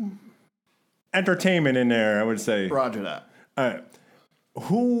some entertainment in there, I would say? Roger that. All right.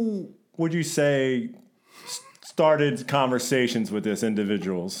 Who would you say started conversations with this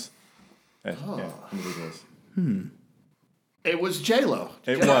individuals? Individuals. It was J-Lo.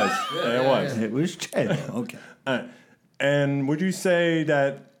 It was. It was. It was Jay. Okay. And would you say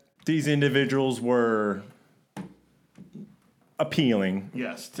that these individuals were appealing?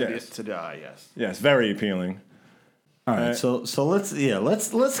 Yes. Yes. To the eye, yes. Yes, very appealing. All right, so let's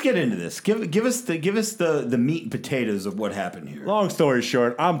get into this. Give us the meat and potatoes of what happened here. Long story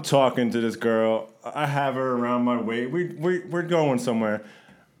short, I'm talking to this girl. I have her around my waist. We're going somewhere.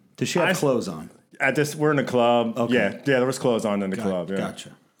 Does she have clothes on? We're in a club. Okay. Yeah, there was clothes on in the club. Yeah.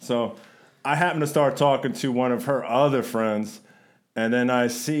 Gotcha. So I happen to start talking to one of her other friends, and then I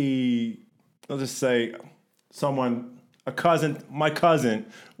see, I'll just say, my cousin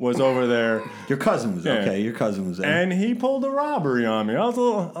was over there, Your cousin was okay. Your cousin was there. and he pulled a robbery on me. I was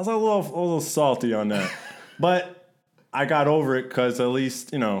a little salty on that, but I got over it because at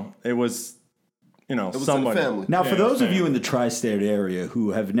least it was It was somebody. in the family. Now, for Yeah, those of same. you in the tri-state area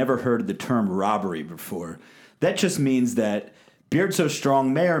who have never heard of the term robbery before, that just means that Beard So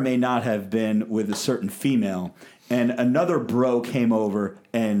Strong may or may not have been with a certain female, and another bro came over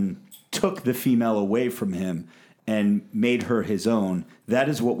and took the female away from him and made her his own. That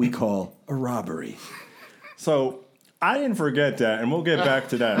is what we call a robbery. So I didn't forget that, and we'll get back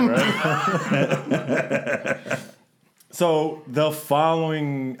to that, right? So the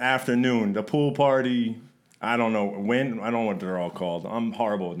following afternoon, the pool party, I don't know when, I don't know what they're all called. I'm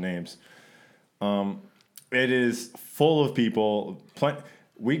horrible with names. It is full of people.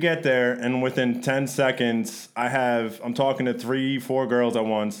 We get there, and within 10 seconds, I'm talking to 3-4 girls at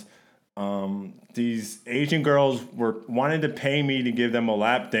once. These Asian girls were wanting to pay me to give them a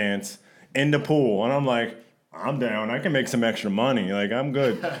lap dance in the pool, and I'm like, I'm down. I can make some extra money. Like, I'm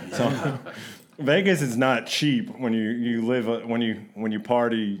good. So Vegas is not cheap when you live when you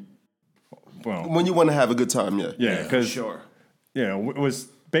party. Well, When you want to have a good time, yeah. yeah, because Sure. it was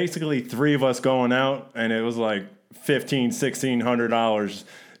basically 3 of us going out, and it was like $1,600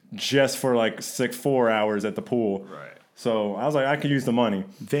 just for like 4 hours at the pool. Right. So I was like, I could use the money.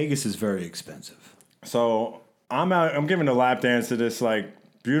 Vegas is very expensive. So I'm giving a lap dance to this like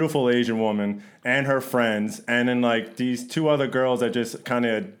beautiful Asian woman and her friends, and then like these 2 other girls that just kind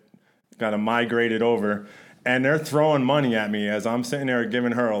of got to migrate it over. And they're throwing money at me as I'm sitting there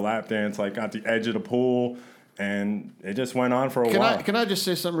giving her a lap dance, like at the edge of the pool. And it just went on for a while. Can I just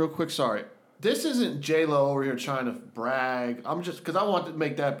say something real quick? Sorry. This isn't J-Lo over here trying to brag. I'm just, because I want to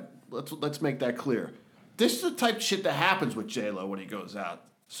make that, let's make that clear. This is the type of shit that happens with J-Lo when he goes out.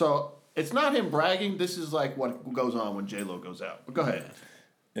 So it's not him bragging. This is like what goes on when J-Lo goes out. But go ahead.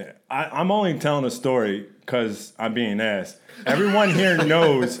 Yeah, I'm only telling a story because I'm being asked. Everyone here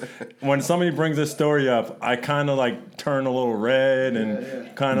knows when somebody brings a story up, I kind of like turn a little red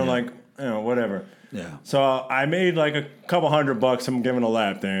and kind of like, you know, whatever. Yeah. So I made like a couple $100 from giving a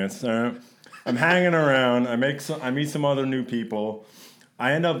lap dance. I'm hanging around. I meet some other new people.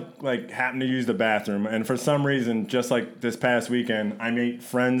 I end up like having to use the bathroom, and for some reason, just like this past weekend, I made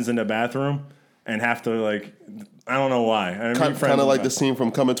friends in the bathroom and have to like. I don't know why. Kind of like the scene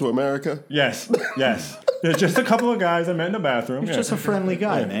from Coming to America? Yes. There's just a couple of guys I met in the bathroom. He's just a friendly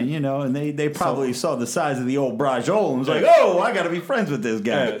guy, man, you know, and they probably saw the size of the old Brajol and was like, oh, I got to be friends with this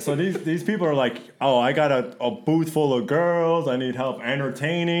guy. Yeah, so these people are like, oh, I got a booth full of girls. I need help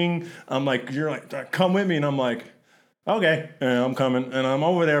entertaining. I'm like, you're like, come with me. And I'm like, okay, and I'm coming. And I'm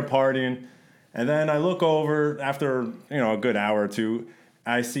over there partying. And then I look over after, a good hour or two.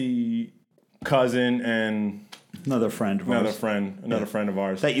 I see cousin and... Another friend of ours. Another friend of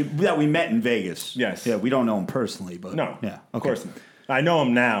ours. That we met in Vegas. Yes. Yeah, we don't know him personally, but... No. Yeah, okay. Of course not. I know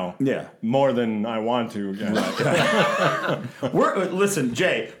him now. Yeah. More than I want to. Yeah. Listen,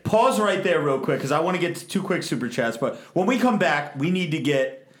 Jay, pause right there real quick because I want to get to 2 quick super chats. But when we come back, we need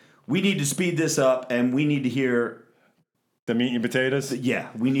to speed this up and we need to hear... The meat and potatoes? Yeah,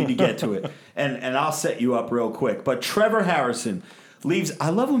 we need to get to it. And I'll set you up real quick. But Trevor Harrison... leaves. I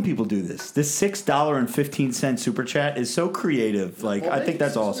love when people do this. This $6.15 super chat is so creative. Like, I think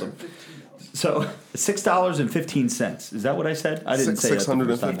that's awesome. So, $6.15. Is that what I said? I didn't say that.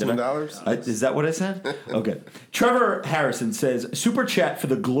 $615. Is that what I said? Okay. Trevor Harrison says, super chat for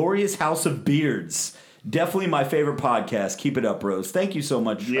the glorious House of Beards. Definitely my favorite podcast. Keep it up, bros. Thank you so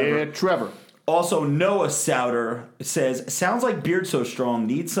much, Trevor. Yeah, Trevor. Also, Noah Souter says, sounds like Beard So Strong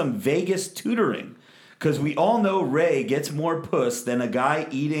needs some Vegas tutoring. Because we all know Ray gets more puss than a guy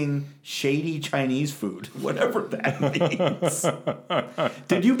eating shady Chinese food, whatever that means.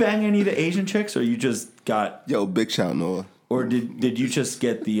 Did you bang any of the Asian chicks, or you just got... Yo, big shout, Noah. Or did you just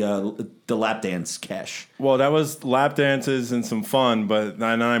get the lap dance cash? Well, that was lap dances and some fun, but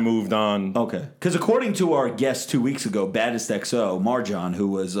then I moved on. Okay. Because according to our guest 2 weeks ago, Baddest XO, Marjan, who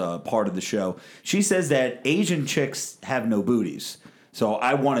was part of the show, she says that Asian chicks have no booties. So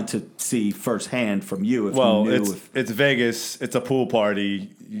I wanted to see firsthand from you if you knew. It's Vegas. It's a pool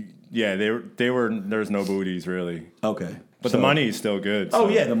party. Yeah, they were. There's no booties really. Okay, but the money is still good. So. Oh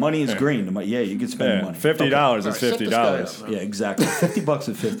yeah, the money is green. You can spend the money. $50 is $50. Yeah, exactly. $50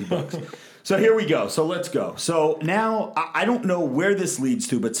 is $50. So here we go. So let's go. So now I don't know where this leads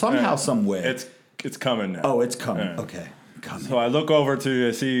to, but somehow, some way, it's coming now. Oh, it's coming. Yeah. Okay, coming. So I look over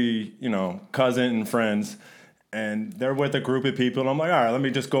to see cousin and friends. And they're with a group of people, and I'm like, all right, let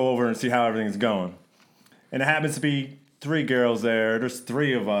me just go over and see how everything's going. And it happens to be 3 girls there. There's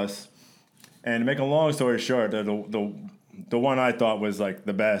 3 of us. And to make a long story short, the one I thought was like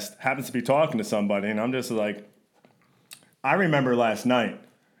the best happens to be talking to somebody, and I'm just like, I remember last night,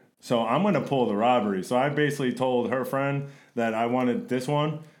 so I'm going to pull the robbery. So I basically told her friend that I wanted this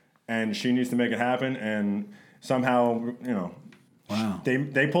one, and she needs to make it happen, and somehow, wow,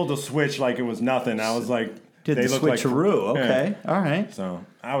 they pulled the switch like it was nothing. I was like... Did the switcheroo. Okay. Yeah. All right. So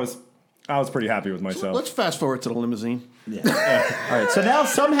I was pretty happy with myself. So let's fast forward to the limousine. Yeah. All right. So now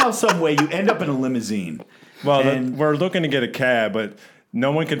somehow, some way, you end up in a limousine. Well, we're looking to get a cab, but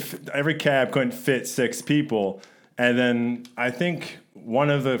no one could. Every cab couldn't fit 6 people. And then I think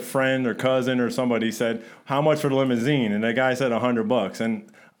one of the friend or cousin or somebody said, "How much for the limousine?" And the guy said $100.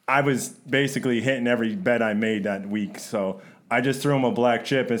 And I was basically hitting every bet I made that week. So I just threw him a black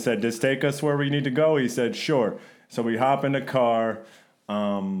chip and said, "Just take us where we need to go." He said, "Sure." So we hop in the car. I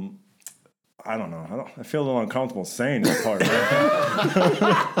don't know. I feel a little uncomfortable saying that part.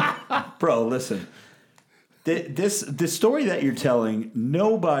 Right? Bro, listen. The story that you're telling,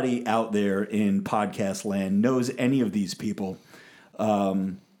 nobody out there in podcast land knows any of these people,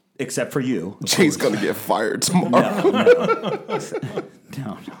 except for you. Jay's going to get fired tomorrow.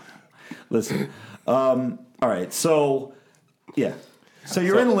 No. Listen. All right. So... yeah. So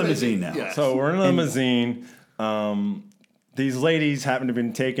you're in a limousine now. Yeah. So we're in a limousine. These ladies happen to have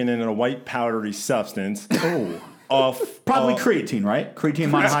been taken in a white powdery substance. Probably creatine, right?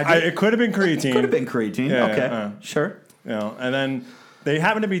 Creatine monohydrate? It could have been creatine. Could have been creatine. Yeah, okay. Sure. And then they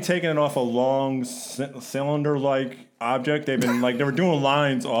happen to be taking it off a long cylinder-like object. They've been like they were doing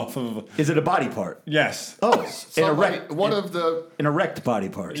lines off of. Is it a body part? Yes. Oh, One of the. an erect body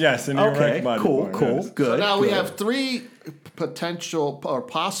part. Yes, an okay, erect body cool, part, cool, yes. good. So now we good. have 3 potential or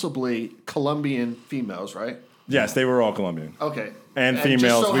possibly Colombian females, right? Yes, they were all Colombian. Okay. And just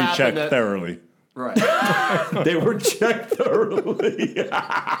females, so we happened checked that- thoroughly. Right. They were checked thoroughly.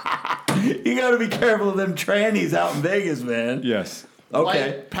 You got to be careful of them trannies out in Vegas, man. Yes. Okay.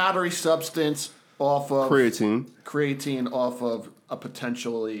 Light powdery substance off of Creatine. off of a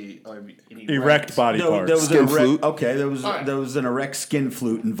potentially Erect body There parts. was Skin an erect, flute. okay, there was All right. an erect skin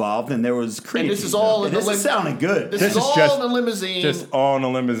flute involved, and there was creatine. And this is all in this the is sounding good. This This is is all just- in the limousine. Just all in a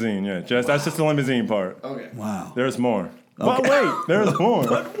limousine, yeah. That's just the limousine part. Okay. Wow. There's more. But wait, there's more.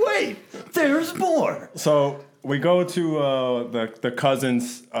 But wait, there's more. So we go to the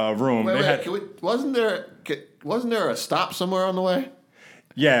cousin's room. Wait, They had- can we, wasn't there a stop somewhere on the way?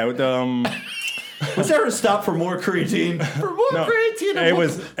 yeah, Was there a stop for more creatine? For more no, creatine. it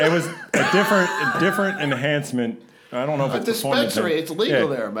was a different enhancement. I don't know if A it's performance. dispensary. It's legal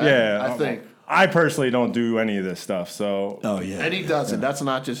there, man. Yeah, I think. I personally don't do any of this stuff, so Oh yeah. And he doesn't. That's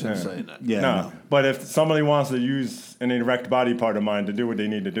not just him saying that. Yeah. no. No. But if somebody wants to use an erect body part of mine to do what they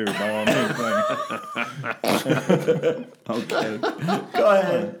need to do, by all means. Okay. Go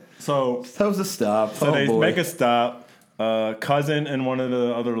ahead. So That was a stop. So they make a stop. Cousin and one of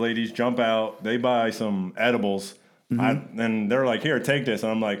the other ladies jump out. They buy some edibles, and they're like, "Here, take this."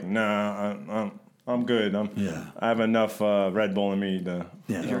 And I'm like, "Nah, I'm good. I have enough Red Bull in me to."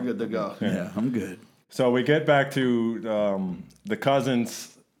 Yeah. You're good to go. Yeah, I'm good. So we get back to the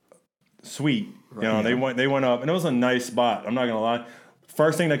cousin's suite. You know, they went up, and it was a nice spot. I'm not gonna lie.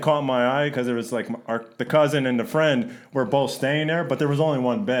 First thing that caught my eye, because it was like the cousin and the friend were both staying there, but there was only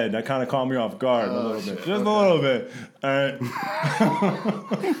one bed. That kind of caught me off guard a little bit, just a little bit.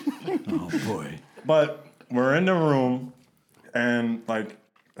 Oh boy. But we're in the room, and like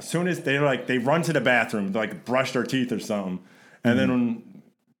as soon as they run to the bathroom, to, like brush their teeth or something, and then when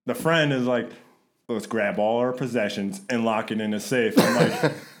the friend is like, "Let's grab all our possessions and lock it in a safe." I'm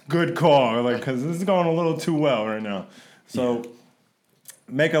like, "Good call," like because this is going a little too well right now. So.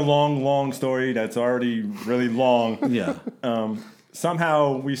 Make a long story that's already really long. Yeah.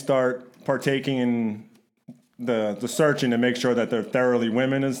 Somehow we start partaking in the searching to make sure that they're thoroughly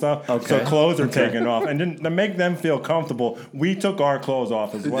women and stuff. Okay. So clothes are taken off. And then to make them feel comfortable, we took our clothes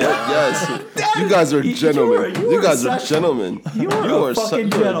off as well. Yes, you guys are gentlemen. You guys are gentlemen. You are a fucking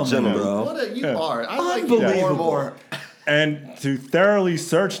gentleman, bro. What you are. I like you more and Unbelievable. more. And to thoroughly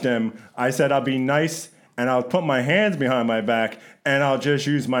search them, I said I'll be nice and I'll put my hands behind my back and I'll just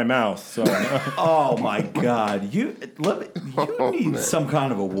use my mouth. So Oh my God, you need some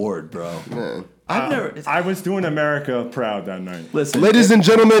kind of award, bro. Man. I've never. I was doing America proud that night. Listen, Ladies and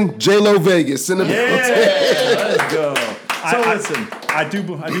gentlemen, J-Lo Vegas in the let's go. So listen, I do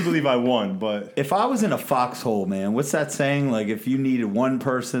believe I won, but if I was in a foxhole, man, what's that saying? Like, if you needed one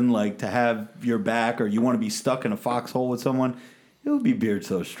person, like, to have your back, or you want to be stuck in a foxhole with someone, it would be Beard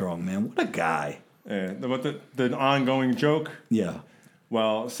So Strong, man. What a guy. yeah, but the ongoing joke. Yeah.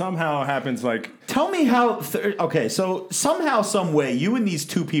 Well, somehow it happens like Tell me how. Okay, so somehow, some way, you and these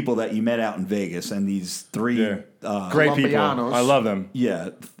 2 people that you met out in Vegas, and these 3, great people. Colombianos. I love them.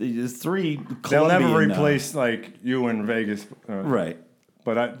 these 3 They'll never Colombian, replace like you in Vegas, right.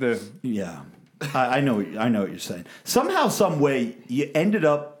 But Yeah, I know. I know what you're saying. Somehow, some way, you ended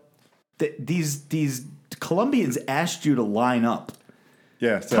up. These Colombians asked you to line up.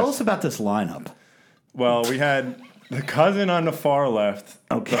 Tell us about this lineup. Well, we had the cousin on the far left,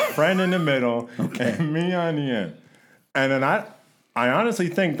 Okay. the friend in the middle, and me on the end. And then I honestly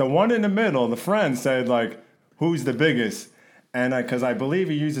think the one in the middle, the friend, said like, "Who's the biggest?" And because I believe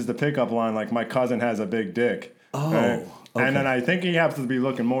he uses the pickup line like, "My cousin has a big dick." Oh, Right? And then I think he happens to be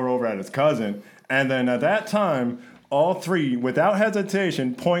looking more over at his cousin. And then at that time, all 3, without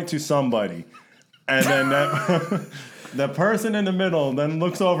hesitation, point to somebody. And then that, the person in the middle then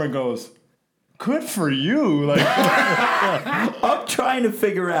looks over and goes, "Good for you!" Like, I'm trying to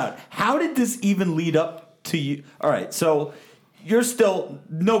figure out, how did this even lead up to you? All right, so you're still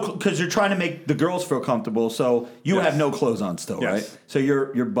because you're trying to make the girls feel comfortable. So you Yes. have no clothes on still, Yes. right? So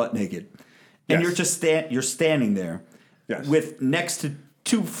you're butt naked, and Yes. you're just you're standing there, Yes. with next to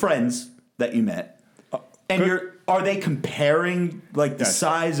 2 friends that you met, and good. are they comparing like the Yes.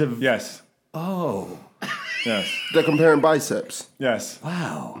 size of? yes, Oh, yes, They're comparing biceps. yes.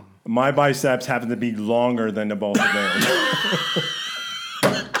 wow. My biceps happen to be longer than the both of theirs.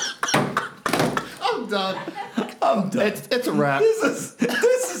 I'm done. I'm done. It's a wrap. This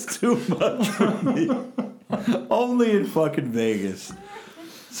is too much for me. Only in fucking Vegas.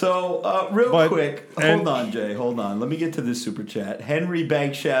 So, real But- quick, hold on, Jay. Hold on. Let me get to this super chat. Henry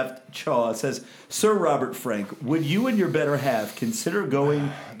Bankshaft Chaw says, Sir Robert Frank, would you and your better half consider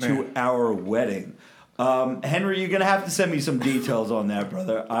going to our wedding? Henry, you're going to have to send me some details on that,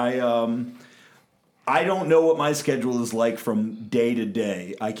 brother. I don't know what my schedule is like from day to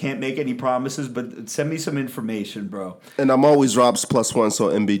day. I can't make any promises, but send me some information, bro. And I'm always Rob's +1, so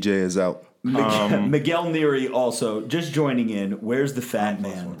MBJ is out. Miguel Neary also just joining in. Where's the fat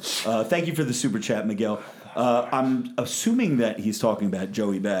man? Thank you for the super chat, Miguel. I'm assuming that he's talking about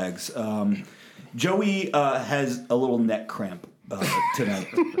Joey Bags. Joey has a little neck cramp tonight,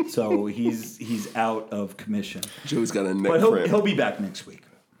 so he's out of commission. Joey's got a neck But cramp. he'll be back next week.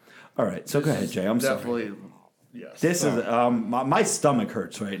 All right, so go ahead, Jay. I'm sorry. Definitely, yes. This is my stomach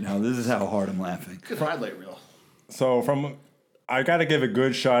hurts right now. This is how hard I'm laughing. Good fried light reel. So I got to give a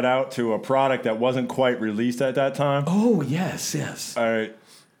good shout out to a product that wasn't quite released at that time. Oh yes. All right,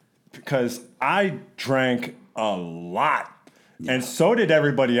 because I drank a lot, and so did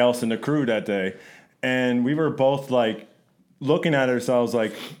everybody else in the crew that day, and we were both like looking at ourselves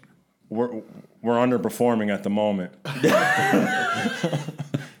like we're underperforming at the moment.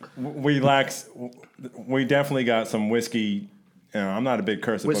 We definitely got some whiskey. You know, I'm not a big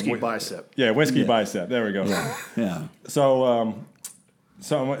cursor. Whiskey but bicep. Yeah, whiskey bicep. There we go. Yeah. So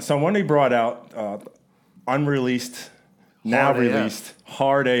when they brought out unreleased, now Hard AF. released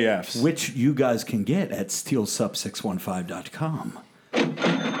hard AFs, Which you guys can get at steelsup615.com.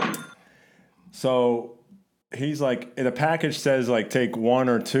 so he's like, the package says like take 1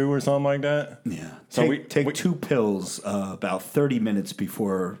 or 2 or something like that. Yeah. So take we- 2 pills about 30 minutes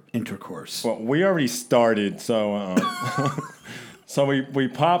before intercourse. Well, we already started, so so we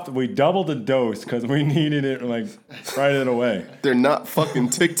doubled the dose because we needed it like right away. They're not fucking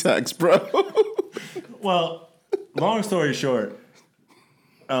Tic Tacs, bro. Well, long story short,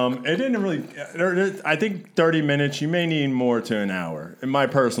 it didn't really. I think 30 minutes. You may need more to an hour, in my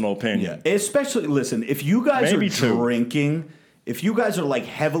personal opinion. Especially, listen, if you guys Maybe are 2. drinking, if you guys are like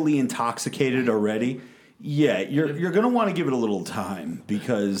heavily intoxicated already, you're gonna want to give it a little time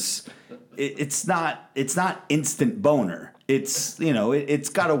because it's not instant boner. It's it's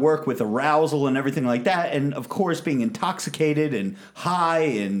got to work with arousal and everything like that, and of course being intoxicated and high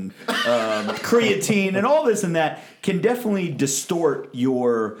and creatine and all this and that can definitely distort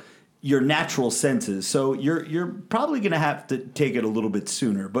your natural senses. So you're probably going to have to take it a little bit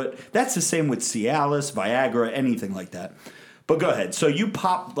sooner. But that's the same with Cialis, Viagra, anything like that. But go ahead. So you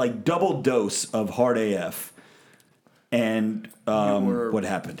popped like double dose of hard AF, and what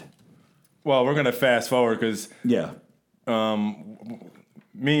happened? Well, we're gonna fast forward because Yeah.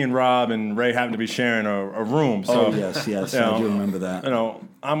 me and Rob and Ray happen to be sharing a room. So Oh yes, you I know, do remember that. You know,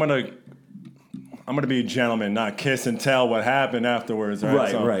 I'm gonna be a gentleman, not kiss and tell what happened afterwards.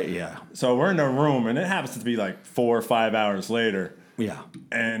 Right. Right. Yeah. So we're in a room, and it happens to be like 4 or 5 hours later, Yeah.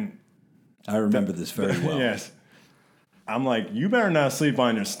 and I remember this very well. yes. I'm like, you better not sleep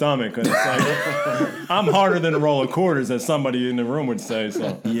on your stomach, 'cause it's like I'm harder than a roll of quarters, as somebody in the room would say.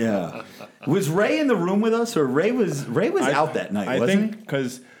 So Yeah. Was Ray in the room with us, or Ray was out that night? I Wasn't think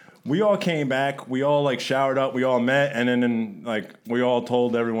because we all came back, we all like showered up, we all met, and then like we all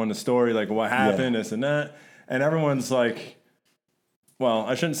told everyone the story, like what happened, this and that, and everyone's like, well,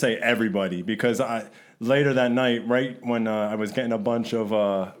 I shouldn't say everybody, because later that night, right when I was getting a bunch of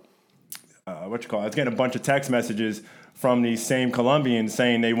I was getting a bunch of text messages from these same Colombians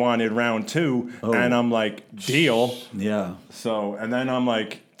saying they wanted round 2, and I'm like, deal. he? Yeah. So, and then I'm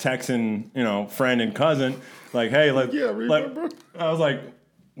like texting, friend and cousin, like, hey, remember? I was like,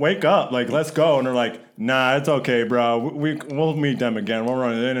 wake up, like, let's go. And they're like, nah, it's okay, bro. We'll meet them again. We'll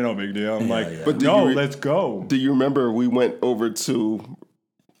run it in, no big deal. I'm like, yeah. But let's go. Do you remember we went over to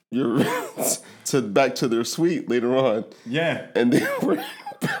your back to their suite later on, Yeah. and they were.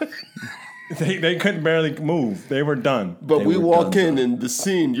 They couldn't barely move. They were done. But They we were walk done, in and the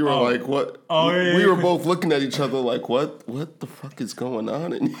scene, you were like, "What?" Oh, yeah, we yeah, were yeah. both looking at each other like, "What? What the fuck is going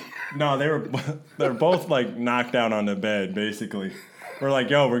on?" And No, they're both like knocked out on the bed, basically. We're like,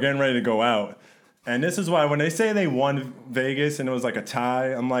 yo, we're getting ready to go out. And this is why when they say they won Vegas and it was like a tie,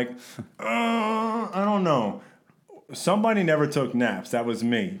 I'm like, I don't know. Somebody never took naps. That was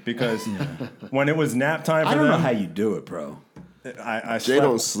me. Because when it was nap time for I don't know them, how you do it, bro. I Jay slept.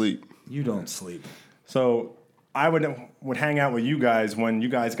 don't sleep. You don't sleep. So I would hang out with you guys when you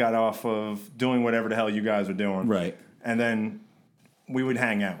guys got off of doing whatever the hell you guys were doing. Right. And then we would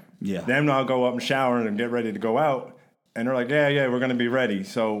hang out. Yeah. Then I'll go up and shower and get ready to go out. And they're like, yeah, we're going to be ready.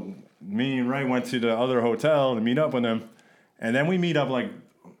 So me and Ray went to the other hotel to meet up with them. And then we meet up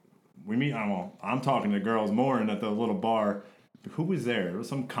I'm talking to girls more and at the little bar. who was there? There was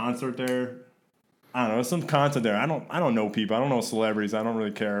some concert there. I don't know. There was some concert there. I don't know people. I don't know celebrities. I don't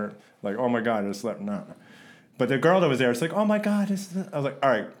really care. Like, oh my God, there's no. But the girl that was there, it's like, oh my God, I was like, all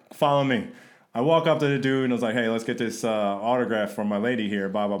right, follow me. I walk up to the dude and I was like, hey, let's get this autograph from my lady here,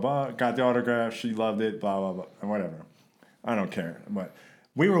 blah, blah, blah. Got the autograph. She loved it, blah, blah, blah, and whatever. I don't care. But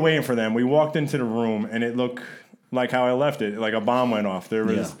we were waiting for them. We walked into the room and it looked like how I left it, like a bomb went off.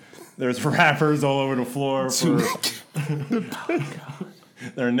 There's wrappers all over the floor.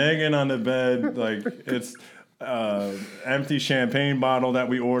 They're nagging on the bed. Like, it's empty champagne bottle that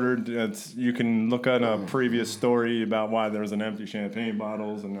we ordered. You can look at a previous story about why there's an empty champagne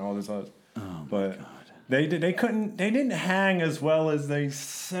bottles and all this other. But they didn't hang as well as they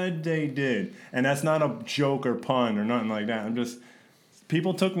said they did, and that's not a joke or pun or nothing like that.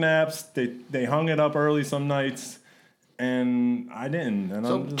 People took naps. They hung it up early some nights, and I didn't. And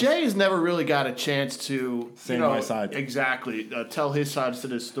so Jay's never really got a chance to say my side. Exactly, tell his sides to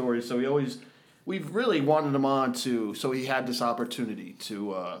this story. So we've really wanted him on so he had this opportunity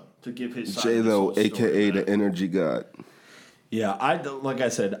to give his side. J-Lo, a.k.a. the energy god. Yeah, like I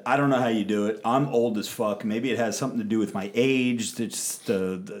said, I don't know how you do it. I'm old as fuck. Maybe it has something to do with my age. It's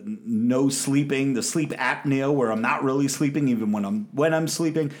the no sleeping, the sleep apnea, where I'm not really sleeping even when I'm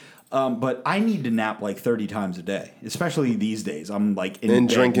sleeping. But I need to nap like 30 times a day, especially these days. I'm like in and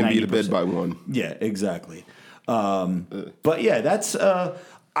bed drink and 90%. be to bed by 1. Yeah, exactly. But yeah, that's.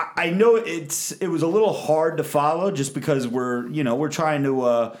 I know it was a little hard to follow just because we're trying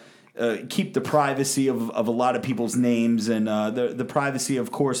to. Keep the privacy of a lot of people's names and the privacy,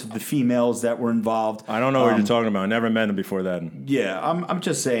 of course, of the females that were involved. I don't know what you're talking about. I never met him before that. Yeah, I'm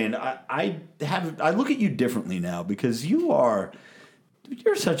just saying. I look at you differently now because you're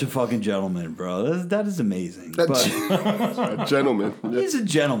such a fucking gentleman, bro. That is amazing. A gentleman. Yeah. He's a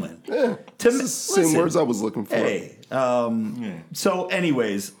gentleman. Yeah. Same words I was looking for. Hey. So,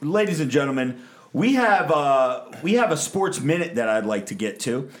 anyways, ladies and gentlemen, we have a sports minute that I'd like to get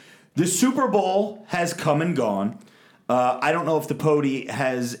to. The Super Bowl has come and gone. I don't know if the Pody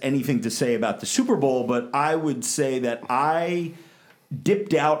has anything to say about the Super Bowl, but I would say that I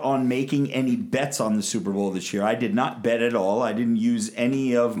dipped out on making any bets on the Super Bowl this year. I did not bet at all. I didn't use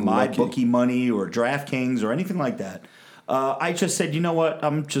any of my bookie money or DraftKings or anything like that. I just said, you know what?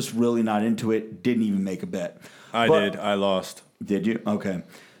 I'm just really not into it. Didn't even make a bet. I did. I lost. Did you? Okay.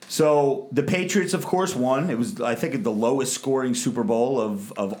 So the Patriots, of course, won. It was, I think, the lowest scoring Super Bowl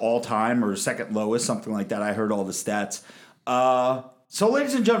of all time, or second lowest, something like that. I heard all the stats. So,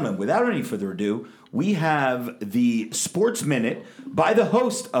 ladies and gentlemen, without any further ado, we have the Sports Minute by the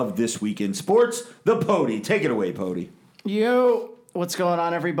host of This Week in Sports, the Pody. Take it away, Pody. Yo, what's going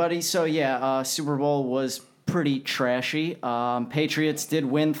on, everybody? So, yeah, Super Bowl was pretty trashy. Patriots did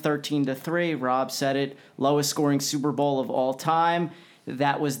win 13-3. Rob said it. Lowest scoring Super Bowl of all time.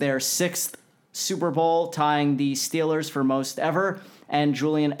 That was their 6th Super Bowl, tying the Steelers for most ever, and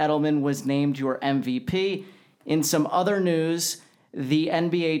Julian Edelman was named your MVP. In some other news, the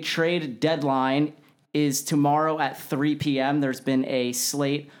NBA trade deadline is tomorrow at 3 p.m. There's been a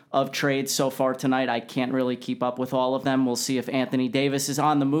slate of trades so far tonight. I can't really keep up with all of them. We'll see if Anthony Davis is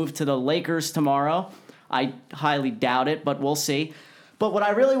on the move to the Lakers tomorrow. I highly doubt it, but we'll see. But what I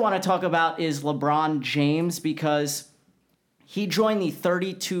really want to talk about is LeBron James, because he joined the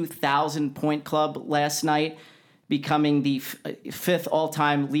 32,000-point club last night, becoming the 5th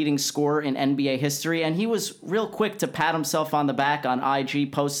all-time leading scorer in NBA history. And he was real quick to pat himself on the back on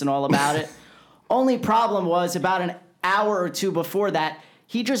IG, posting all about it. Only problem was about an hour or two before that,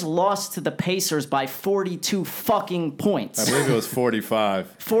 he just lost to the Pacers by 42 fucking points. I believe it was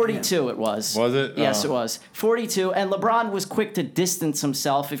 45. 42 it was. Was it? Yes, it was. 42, and LeBron was quick to distance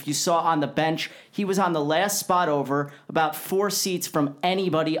himself. If you saw on the bench, he was on the last spot over, about 4 seats from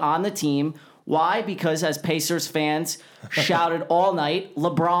anybody on the team. Why? Because as Pacers fans shouted all night,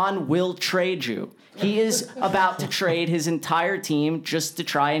 LeBron will trade you. He is about to trade his entire team just to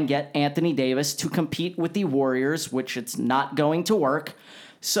try and get Anthony Davis to compete with the Warriors, which it's not going to work.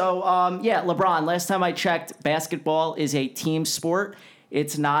 So, yeah, LeBron, last time I checked, basketball is a team sport.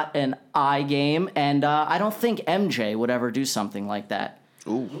 It's not an eye game, and I don't think MJ would ever do something like that.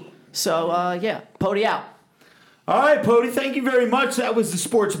 Ooh. So, yeah, Pody out. All right, Pody, thank you very much. That was the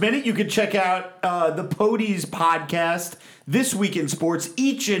Sports Minute. You can check out the Pody's podcast, This Week in Sports,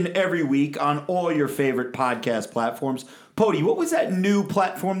 each and every week on all your favorite podcast platforms. Pody, what was that new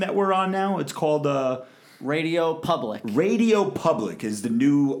platform that we're on now? It's called Radio Public. Radio Public is the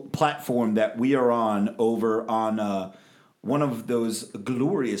new platform that we are on over on one of those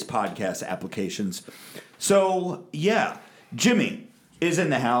glorious podcast applications. So, yeah, Jimmy, is in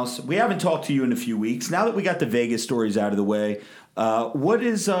the house. We haven't talked to you in a few weeks. Now that we got the Vegas stories out of the way,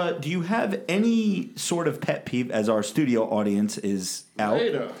 do you have any sort of pet peeve as our studio audience is out?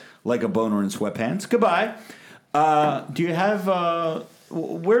 Later. Like a boner in sweatpants. Goodbye. Do you have,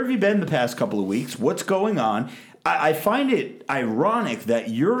 where have you been the past couple of weeks? What's going on? I find it ironic that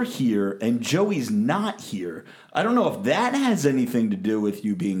you're here and Joey's not here. I don't know if that has anything to do with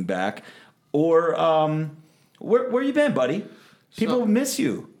you being back or where you been, buddy? People miss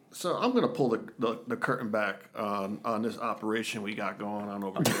you. So I'm going to pull the curtain back on this operation we got going on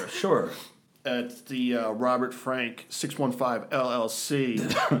over here. Sure. At the Robert Frank 615 LLC.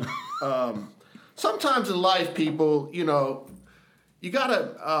 Sometimes in life, people, you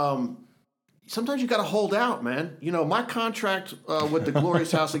gotta. Sometimes you gotta hold out, man. My contract with the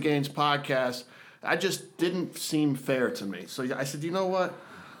Glorious House of Gains podcast, I just didn't seem fair to me. So I said, you know what?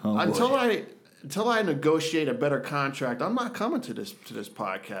 Until I negotiate a better contract, I'm not coming to this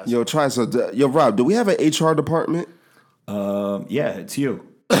podcast. Yo, Rob, do we have an HR department? Yeah, it's you.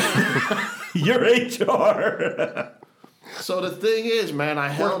 You're HR. So the thing is, man, I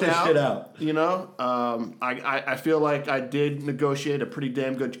held this shit out. I feel like I did negotiate a pretty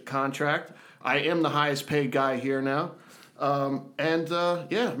damn good contract. I am the highest paid guy here now.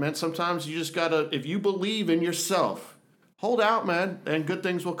 Yeah, man, sometimes you just gotta, if you believe in yourself, hold out, man, and good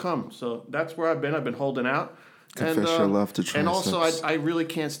things will come. So that's where I've been. I've been holding out. Confess your love to triceps. And also, I really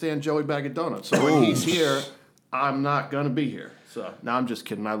can't stand Joey Bag of Donuts. So when he's here, I'm not going to be here. So, no, I'm just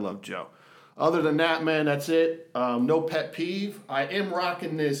kidding. I love Joe. Other than that, man, that's it. No pet peeve. I am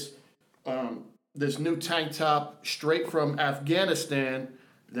rocking this new tank top straight from Afghanistan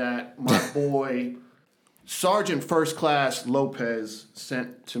that my boy Sergeant First Class Lopez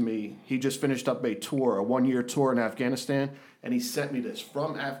sent to me. He just finished up a 1-year tour in Afghanistan, and he sent me this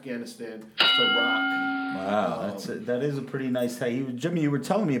from Afghanistan to rock. Wow, that is a pretty nice tank. Jimmy, you were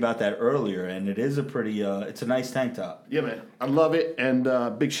telling me about that earlier, and it is a pretty, it's a nice tank top. Yeah, man. I love it, and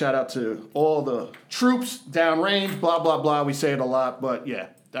big shout out to all the troops downrange, blah, blah, blah. We say it a lot, but yeah,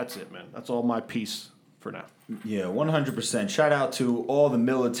 that's it, man. That's all my piece for now. Yeah, 100%. Shout out to all the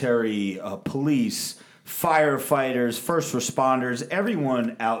military, police, firefighters, first responders,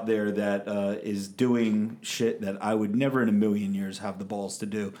 everyone out there that is doing shit that I would never in a million years have the balls to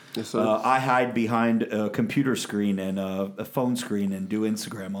do. Yes, sir. I hide behind a computer screen and a phone screen and do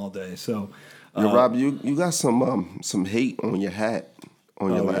Instagram all day. So, Rob, you got some hate on your hat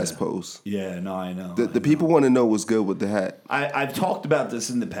on your last post. Yeah, no, I know. The people want to know what's good with the hat. I've talked about this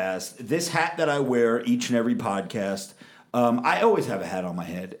in the past. This hat that I wear each and every podcast, I always have a hat on my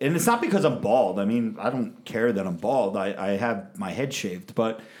head. And it's not because I'm bald. I mean, I don't care that I'm bald. I have my head shaved.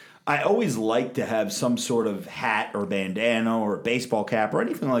 But I always like to have some sort of hat or bandana or baseball cap or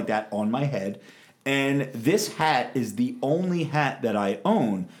anything like that on my head. And this hat is the only hat that I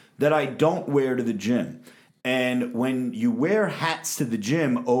own that I don't wear to the gym. And when you wear hats to the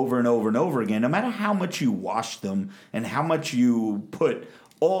gym over and over and over again, no matter how much you wash them and how much you put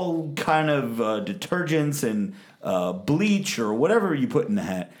all kind of detergents and bleach or whatever you put in the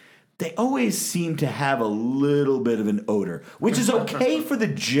hat, they always seem to have a little bit of an odor, which is okay for the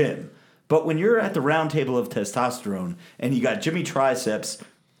gym. But when you're at the round table of testosterone and you got Jimmy Triceps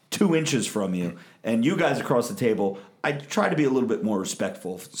 2 inches from you and you guys across the table, I try to be a little bit more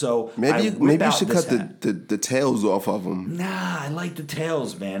respectful. So maybe you should cut the tails off of them. Nah, I like the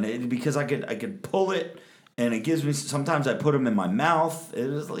tails, man, because I could pull it. And it gives me. Sometimes I put them in my mouth.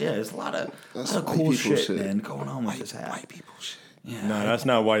 It's a lot of cool shit, man, going on with this hat. White people shit. Yeah, No, that's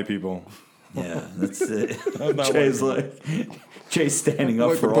not white people. Yeah, that's it. not Jay's standing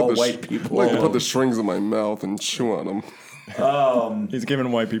up for all white people. I like to put the strings in my mouth and chew on them. He's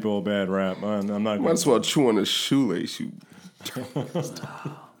giving white people a bad rap. I'm not. Might as well chew on a shoelace.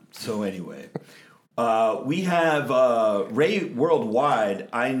 So anyway. We have Ray Worldwide.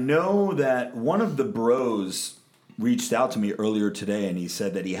 I know that one of the bros reached out to me earlier today, and he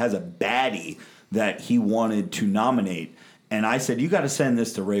said that he has a baddie that he wanted to nominate. And I said, you got to send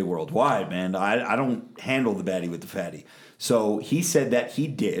this to Ray Worldwide, man. I don't handle the baddie with the fatty. So he said that he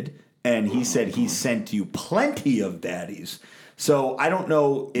did, and he said he sent you plenty of baddies. So I don't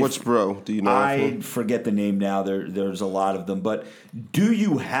know if... Which bro? Do you know? I forget the name now. There's a lot of them. But do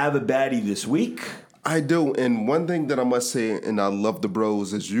you have a baddie this week? I do, and one thing that I must say, and I love the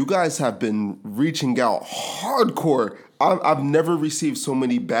bros, is you guys have been reaching out hardcore. I've never received so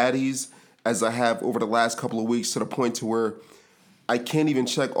many baddies as I have over the last couple of weeks, to the point to where I can't even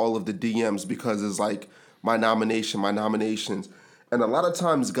check all of the DMs because it's like my nominations. And a lot of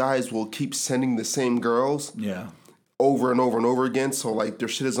times guys will keep sending the same girls over and over and over again. So like their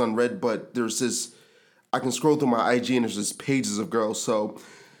shit is unread, but there's this, I can scroll through my IG and there's just pages of girls. So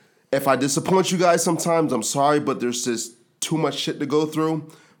if I disappoint you guys sometimes, I'm sorry, but there's just too much shit to go through.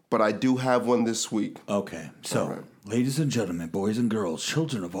 But I do have one this week. Okay, so, ladies and gentlemen, boys and girls,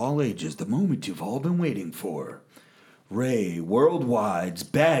 children of all ages, the moment you've all been waiting for. Ray Worldwide's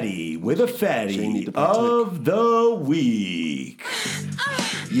Baddie with a Fatty of the Week.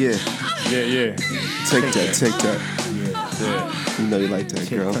 Yeah. Yeah. Take that. Yeah. You know you like that,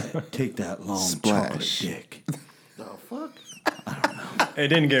 girl. Take that long Splash. chocolate dick. The fuck? It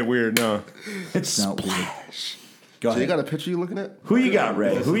didn't get weird, no. It's not weird. Go So ahead. you got a picture you looking at? Who you got,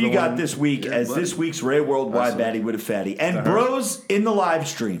 Ray? Who you got this week as this week's Ray Worldwide Baddie with a Fatty? And bros in the live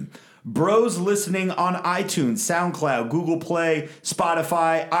stream. Bros listening on iTunes, SoundCloud, Google Play,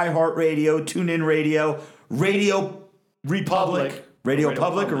 Spotify, iHeartRadio, TuneIn Radio, Radio Republic. Radio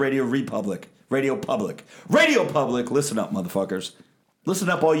Public or Radio Republic? Radio Public. Radio Public. Listen up, motherfuckers. Listen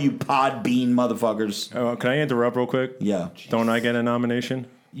up, all you Podbean motherfuckers. Can I interrupt real quick? Yeah. Don't I get a nomination?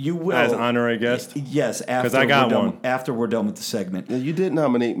 You will. As honorary guest? Yes, after I got we're done, one. after we're done with the segment. Yeah, you did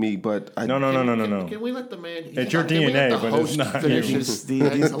nominate me, but I No. Can we let the man? It's your can we let DNA, the but it's host not finish you. his-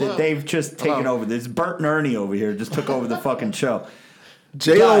 These- they've just taken over. This Bert and Ernie over here just took over the fucking show.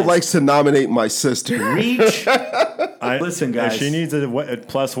 J-Lo Guys. likes to nominate my sister. Reach. Listen, guys. If she needs a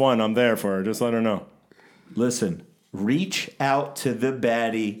 +1, I'm there for her. Just let her know. Listen, reach out to the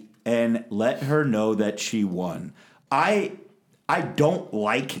baddie and let her know that she won. I don't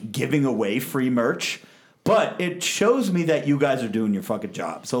like giving away free merch, but it shows me that you guys are doing your fucking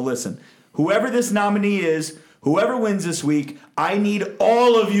job. So listen, whoever this nominee is, whoever wins this week, I need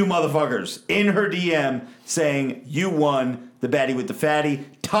all of you motherfuckers in her DM saying you won the baddie with the fatty.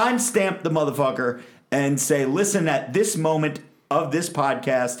 Timestamp the motherfucker and say, listen, at this moment of this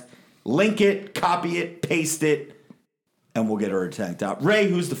podcast, link it, copy it, paste it, and we'll get her tanked out. Ray,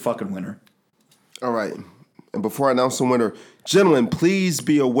 who's the fucking winner? All right. And before I announce the winner, gentlemen, please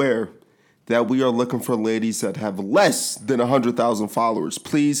be aware that we are looking for ladies that have less than 100,000 followers.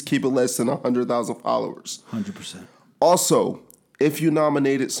 Please keep it less than 100,000 followers. 100%. Also, if you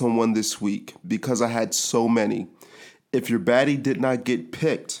nominated someone this week, because I had so many, if your baddie did not get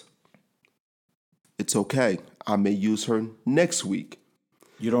picked, it's okay. I may use her next week.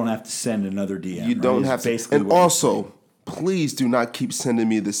 You don't have to send another DM. You don't right? have to. Basically And what you're also, please do not keep sending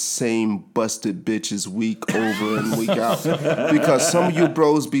me the same busted bitches week over and week out. Because some of you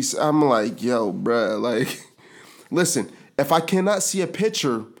bros be, I'm like, yo, bruh, like, listen, if I cannot see a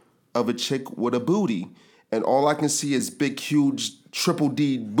picture of a chick with a booty and all I can see is big, huge, triple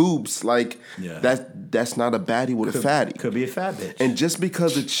D boobs, like, Yeah. that's not a baddie with a fatty. Could be a fat bitch. And just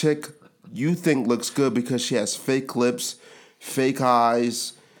because a chick you think looks good because she has fake lips, fake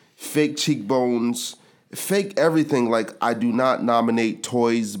eyes, fake cheekbones, fake everything, like I do not nominate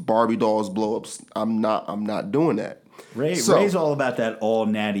toys, Barbie dolls, blow-ups. I'm not doing that. Ray's all about that all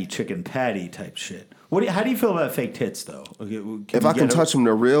natty chicken patty type shit. How do you feel about fake tits though? If I can touch them,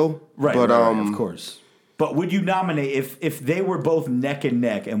 they're real. Right, but right, of course. But would you nominate if they were both neck and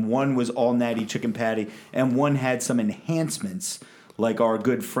neck and one was all natty chicken patty and one had some enhancements like our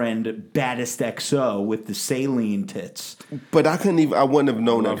good friend Baddest XO with the saline tits? But I wouldn't have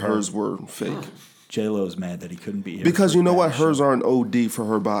known that hers were fake. J-Lo's mad that he couldn't be here. Because for you know that what? shit. Hers are an OD for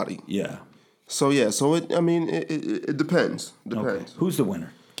her body. Yeah. So yeah, it depends. Okay. Who's the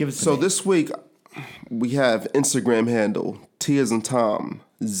winner? Give us So this week we have Instagram handle T as in Tom,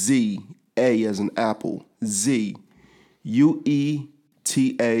 Z, A as in Apple, Z,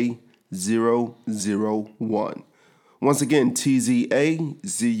 UETA 001. Once again,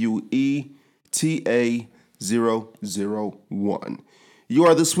 TZAZUETA 001. You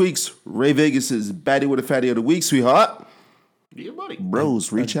are this week's Ray Vegas's Baddie with a Fatty of the Week, sweetheart. Yeah, buddy.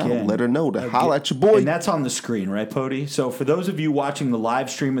 Bros, reach out, Again. let her know to holla at your boy. And that's on the screen, right, Pody? So for those of you watching the live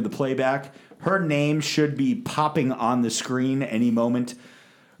stream of the playback, her name should be popping on the screen any moment.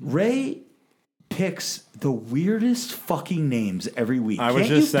 Ray picks the weirdest fucking names every week. I was Can't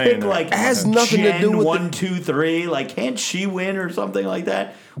just you saying pick that. like It has nothing to Jen do with 1, 2, 3? Like, can't she win or something like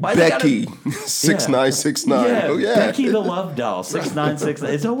that? Why Becky, 6969. Yeah, Oh yeah. Becky the Love Doll,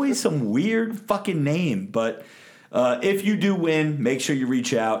 6969. It's always some weird fucking name, but if you do win, make sure you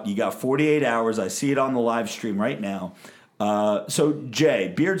reach out. You got 48 hours. I see it on the live stream right now. So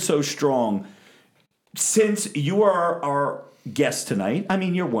Jay, Beard So Strong, since you are our guest tonight, I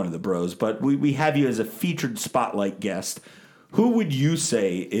mean, you're one of the bros, but we have you as a featured spotlight guest. Who would you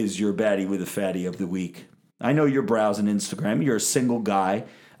say is your baddie with a fatty of the week? I know you're browsing Instagram. You're a single guy.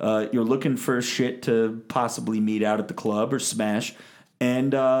 You're looking for shit to possibly meet out at the club or smash.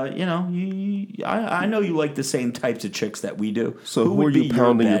 And, I know you like the same types of chicks that we do. So who would are you be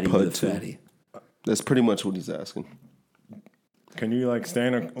pounding your baddie pud with a to? fatty? That's pretty much what he's asking. Can you like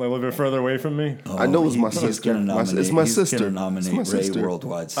stand a little bit further away from me? I know it's my He's sister. gonna nominate, It's my he's sister. gonna nominate It's my Ray sister.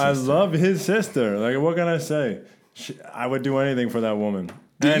 Worldwide sister. I love his sister. Like, what can I say? I would do anything for that woman.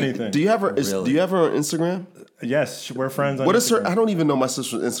 Anything. Do you have her? Really? Do you have her on Instagram? Yes, we're friends on What is her? Instagram. I don't even know my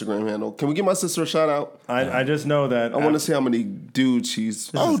sister's Instagram handle. Can we give my sister a shout out? I just know that. I want to see how many dudes she's.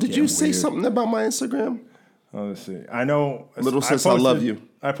 is Did you getting say weird. something about my Instagram? Oh, let's see. I know. Little sis, I love you.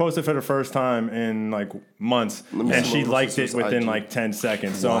 I posted for the first time in like months, me and see she Little liked it Sis's within IG. like 10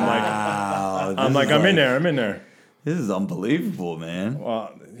 seconds. So Wow, I'm like, I'm in there. I'm in there. This is unbelievable, man.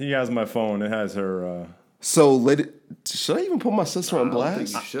 Well, he has my phone. It has her. So, lady, should I even put my sister on I think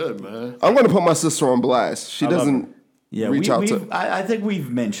blast? you should, man. I'm going to put my sister on blast. She love doesn't Yeah, reach out to. I think we've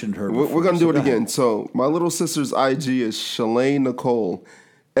mentioned her. We're before, going to so do it go ahead. again. So, my little sister's IG is Shalane Nicole,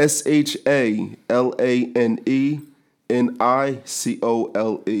 SHALANENICOLE.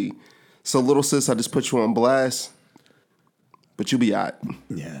 So, little sis, I just put you on blast, but you'll be all right.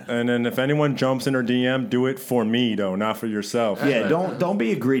 Yeah. And then if anyone jumps in her DM, do it for me though, not for yourself. Yeah, don't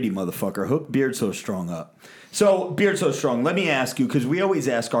be a greedy motherfucker. Hook Beard So Strong up. So, Beard So Strong, let me ask you, because we always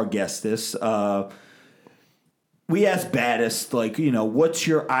ask our guests this. We ask Baddest, like, what's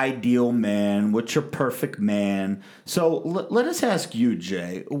your ideal man? What's your perfect man? So, let us ask you,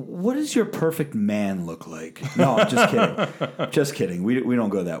 Jay. What does your perfect man look like? No, I'm just kidding. Just kidding. We don't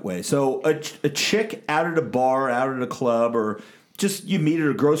go that way. So, a chick out at a bar, out at a club, or just you meet at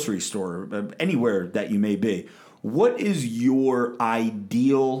a grocery store, anywhere that you may be. What is your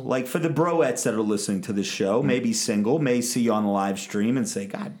ideal, like for the broettes that are listening to this show, maybe single, may see you on the live stream and say,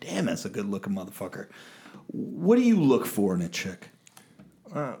 God damn, that's a good looking motherfucker. What do you look for in a chick?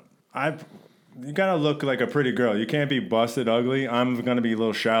 You gotta look like a pretty girl. You can't be busted ugly. I'm gonna be a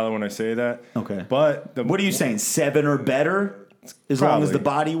little shallow when I say that. Okay. But What are you saying, 7 or better? As long as Probably. the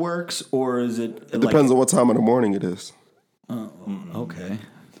body works? Or is it It depends on what time of the morning it is. Okay.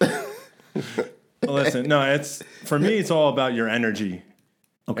 listen, no, it's for me. It's all about your energy.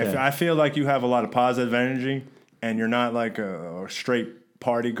 Okay. If I feel like you have a lot of positive energy, and you're not like a straight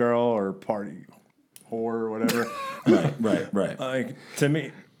party girl or party whore or whatever. right. Like to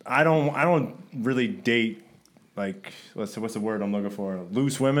me, I don't really date like what's the word I'm looking for?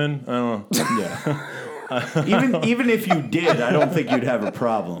 Loose women. I don't know. Yeah. even if you did, I don't think you'd have a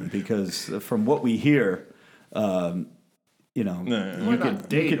problem because from what we hear,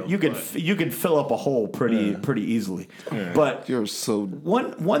 you could fill up a hole pretty easily. But You're so.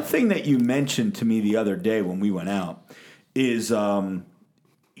 one thing that you mentioned to me the other day when we went out is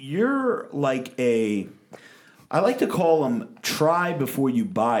you're like I like to call them try before you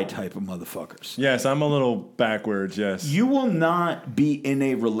buy type of motherfuckers. Yes, I'm a little backwards. Yes. You will not be in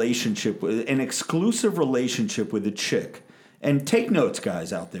a relationship with an exclusive relationship with a chick. And take notes,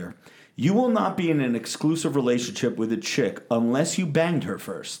 guys out there. You will not be in an exclusive relationship with a chick unless you banged her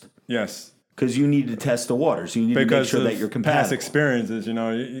first. Yes. Because you need to test the waters. You need to make Because sure of that you're compatible. past experiences,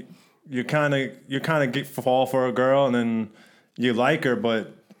 you kind of fall for a girl and then you like her,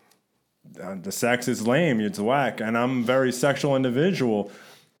 but the sex is lame. It's whack, and I'm a very sexual individual.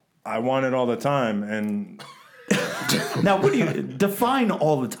 I want it all the time, and Now, what do you define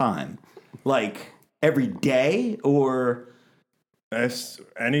all the time? Like every day or? it's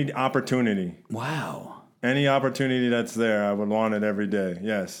any opportunity, Wow. any opportunity that's there, I would want it every day.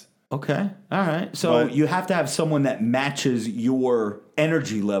 Yes. Okay. All right. So But- you have to have someone that matches your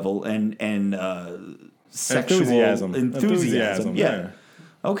energy level and sexual enthusiasm. Yeah.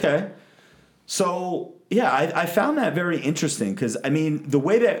 Okay. So yeah, I found that very interesting because I mean the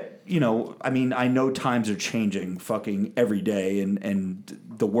way that I know times are changing fucking every day and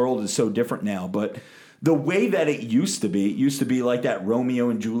the world is so different now, but the way that it used to be like that Romeo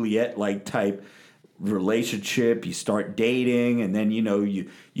and Juliet like type relationship. You start dating and then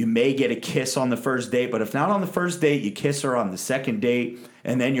you may get a kiss on the first date, but if not on the first date, you kiss her on the second date,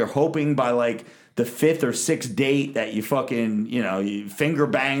 and then you're hoping by like the 5th or 6th date that you fucking, you finger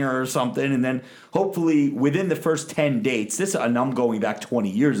bang her or something. And then hopefully within the first 10 dates, and I'm going back 20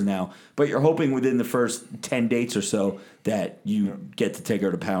 years now, but you're hoping within the first 10 dates or so that you get to take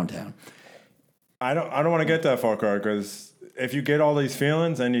her to Pound Town. I don't want to get that far, because if you get all these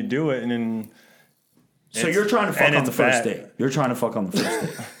feelings and you do it, and then So you're trying to fuck and on the it's first bad. date. You're trying to fuck on the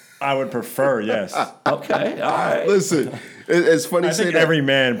first date. I would prefer, yes. Okay. All right. Listen, it's funny I you say think that. every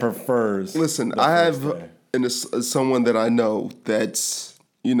man prefers. Listen, the I first have day. someone that I know that's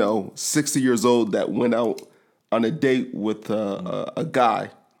 60 years old that went out on a date with a guy.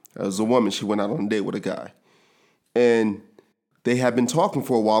 It was a woman. She went out on a date with a guy, and they had been talking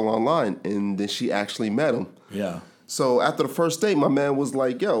for a while online, and then she actually met him. Yeah. So after the first date, my man was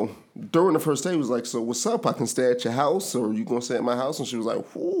like, "Yo, during the first day, he was like, so what's up? I can stay at your house, or you gonna stay at my house? And she was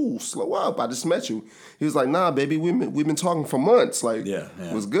like, ooh, slow up. I just met you. He was like, nah, baby, we've been talking for months. Like,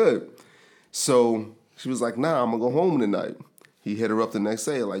 it was good. So she was like, nah, I'm gonna go home tonight. He hit her up the next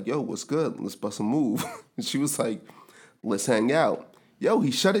day, like, yo, what's good? Let's bust a move. And she was like, let's hang out. Yo,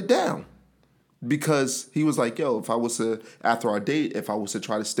 he shut it down. Because he was like, yo, after our date, if I was to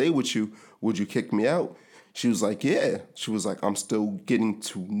try to stay with you, would you kick me out? She was like, yeah. She was like, I'm still getting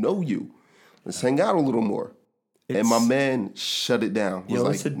to know you. Let's hang out a little more. And my man shut it down. Yo,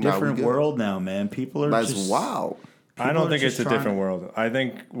 it's a different world now, man. People are That's wild. I don't think it's a different world. I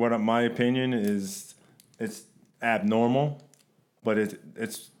think my opinion is it's abnormal, but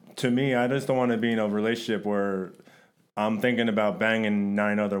it's to me, I just don't want to be in a relationship where I'm thinking about banging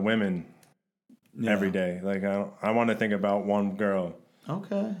 9 other women every day. Like I want to think about one girl.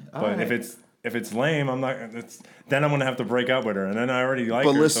 Okay. But if it's lame, then I'm gonna have to break up with her, and then I already like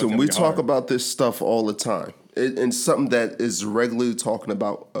her. But listen, so we talk about this stuff all the time, and something that is regularly talking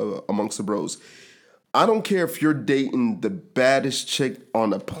about amongst the bros. I don't care if you're dating the baddest chick on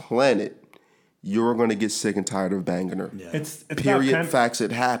the planet. You're gonna get sick and tired of banging her. Yeah. It's Period. Facts.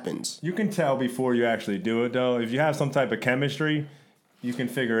 It happens. You can tell before you actually do it, though. If you have some type of chemistry, you can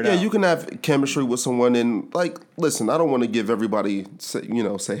figure it out. Yeah, you can have chemistry with someone, and like, listen, I don't want to give everybody,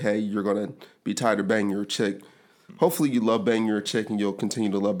 say, hey, you're gonna be tired of banging your chick. Hopefully, you love banging your chick, and you'll continue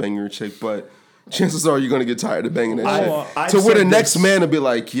to love banging your chick. But chances are, you're gonna get tired of banging that chick. To where the next man will be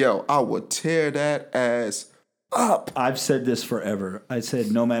like, yo, I would tear that ass up. I've said this forever. I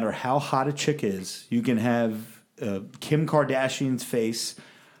said no matter how hot a chick is, you can have Kim Kardashian's face,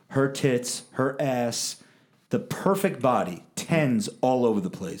 her tits, her ass, the perfect body, tens all over the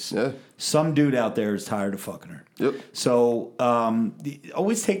place. Yeah. Some dude out there is tired of fucking her. Yep. So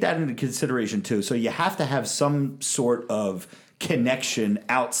always take that into consideration too. So you have to have some sort of connection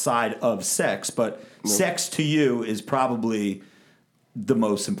outside of sex, but sex to you is probably the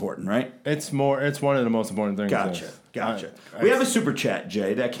most important, right? It's one of the most important things. Gotcha. We have a super chat,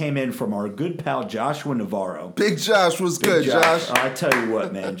 Jay, that came in from our good pal Joshua Navarro. Big Josh was good, Josh. I tell you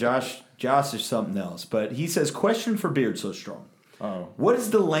what, man, Josh is something else. But he says, question for Beard So Strong. What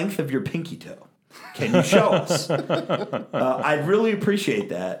is the length of your pinky toe? Can you show us? I'd really appreciate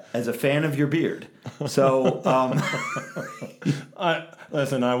that as a fan of your beard. So, I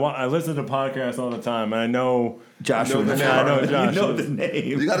listen to podcasts all the time, and I know Joshua. I know Josh. You know the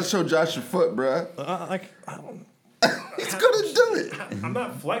name. You got to show Josh your foot, bruh. He's gonna do it. I'm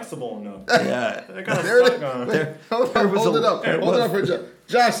not flexible enough. Yeah. I got There it a Hold it up. Hold it up for Josh.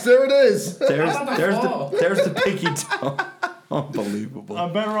 Josh, there it is. There's the pinky toe. Unbelievable.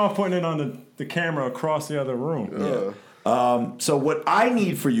 I'm better off putting it on the camera across the other room. So what I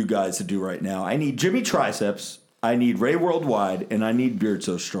need for you guys to do right now, I need Jimmy Triceps, I need Ray Worldwide, and I need Beard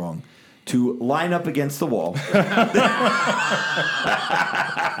So Strong to line up against the wall.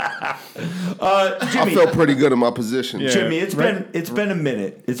 I feel pretty good in my position. Yeah. Jimmy, it's been a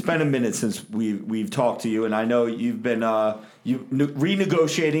minute. It's been a minute since we've talked to you, and I know you've been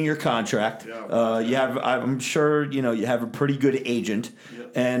renegotiating your contract. I'm sure you have a pretty good agent.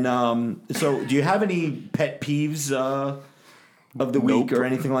 And so, do you have any pet peeves of the week or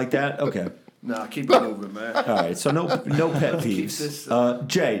anything like that? Okay. Nah, keep it moving, man. All right, so no pet peeves.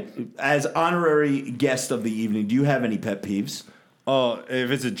 Jay, as honorary guest of the evening, do you have any pet peeves? Oh,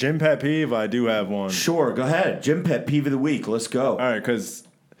 if it's a gym pet peeve, I do have one. Sure, go ahead. Gym pet peeve of the week. Let's go. All right, because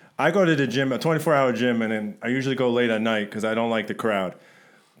I go to the gym, a 24-hour gym, and then I usually go late at night because I don't like the crowd.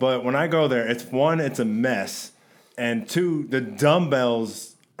 But when I go there, it's a mess, and 2, the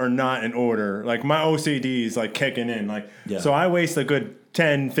dumbbells are not in order. Like, my OCD is, like, kicking in. So I waste a good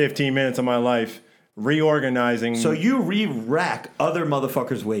 10, 15 minutes of my life reorganizing. So you re-rack other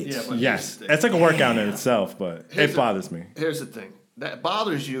motherfuckers' weights. Yeah, but Yes. It's like a workout in itself, but it bothers me. Here's the thing. That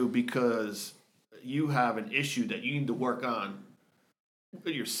bothers you because you have an issue that you need to work on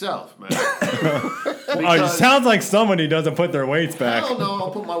with yourself, man. It sounds like somebody doesn't put their weights back. Hell no,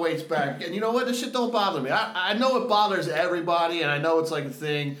 I'll put my weights back. And you know what? This shit don't bother me. I know it bothers everybody, and I know it's like a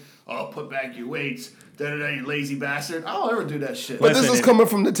thing. Oh, put back your weights. Da-da-da, you lazy bastard. I don't ever do that shit. But this is coming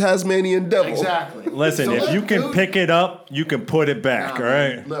from the Tasmanian devil. Exactly. Listen, So if you can pick it up, you can put it back, all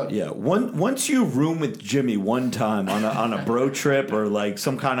right? Look, Yeah, once you room with Jimmy one time on a bro trip or like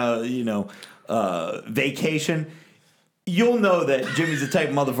some kind of vacation, You'll know that Jimmy's the type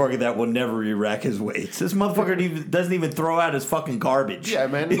of motherfucker that will never re-rack his weights. This motherfucker doesn't even throw out his fucking garbage. Yeah,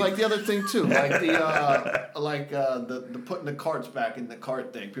 man. Like the other thing too, like the putting the carts back in the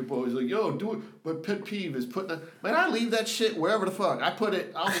cart thing. People always like, yo, do it. But pet peeve is man, I leave that shit wherever the fuck. I'll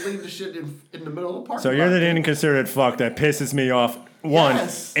leave the shit in the middle of the parking So lot. you're the inconsiderate fuck that pisses me off. One,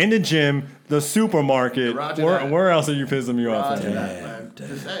 Yes. in the gym, the supermarket. Roger Where, that. where else are you pissing me off? Roger at? that, man.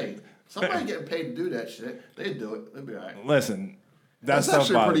 Just hey, somebody getting paid to do that shit. They do it. They'll be all right. Listen, That's stuff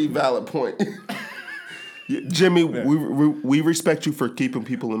actually a bothers pretty me. valid point. Jimmy, we respect you for keeping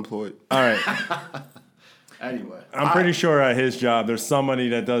people employed. All right. Anyway, I'm pretty sure at his job, there's somebody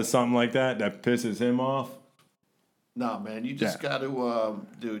that does something like that pisses him off. nah, man. You just gotta,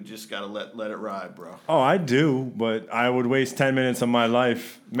 just gotta let it ride, bro. Oh, I do, but I would waste 10 minutes of my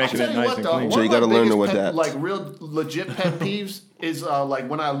life making I'll it tell you nice what, and though, clean. So one you of my gotta learn to biggest adapt. Like real legit pet peeves is like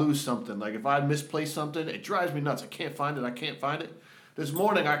when I lose something. Like if I misplace something, it drives me nuts. I can't find it. This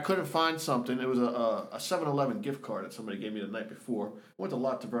morning I couldn't find something. It was a 7-Eleven gift card that somebody gave me the night before. Went to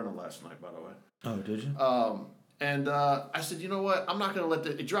La Taverna last night, by the way. Oh, did you? And I said, you know what? I'm not gonna let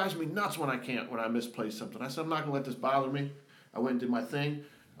it drives me nuts when I misplace something. I said I'm not gonna let this bother me. I went and did my thing.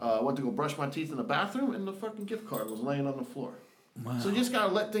 I went to go brush my teeth in the bathroom, and the fucking gift card was laying on the floor. Wow. So you just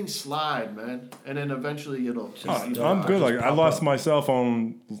gotta let things slide, man, and then eventually it'll. I'm good. Like I lost my cell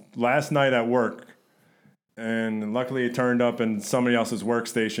phone last night at work, and luckily it turned up in somebody else's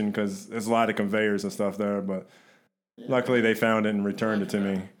workstation because there's a lot of conveyors and stuff there. But luckily they found it and returned it to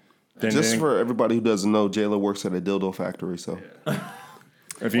me. Just for everybody who doesn't know, Jayla works at a dildo factory, so.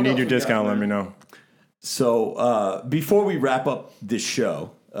 If you need your discount, let me know. So before we wrap up this show,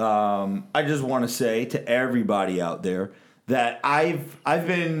 I just want to say to everybody out there that I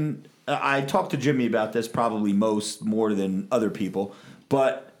talked to Jimmy about this probably more than other people,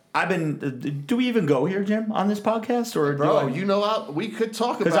 but I've been. Do we even go here, Jim, on this podcast, or Bro, we could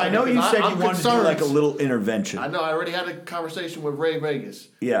talk about it. Because I know you said I'm you wanted to do concerned. like a little intervention. I know. I already had a conversation with Ray Vegas.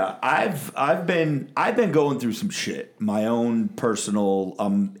 Yeah, I've been going through some shit. My own personal,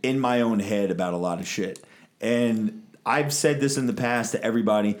 in my own head about a lot of shit. And I've said this in the past to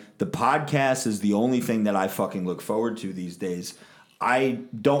everybody. The podcast is the only thing that I fucking look forward to these days. I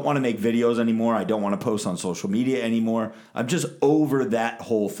don't want to make videos anymore. I don't want to post on social media anymore. I'm just over that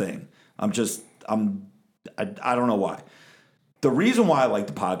whole thing. I don't know why. The reason why I like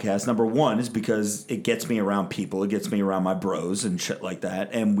the podcast, number one, is because it gets me around people. It gets me around my bros and shit like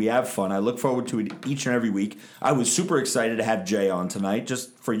that. And we have fun. I look forward to it each and every week. I was super excited to have Jay on tonight,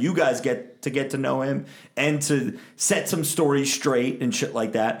 just for you guys get to know him and to set some stories straight and shit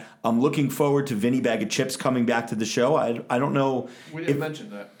like that. I'm looking forward to Vinny Bag of Chips coming back to the show. I don't know. We didn't mention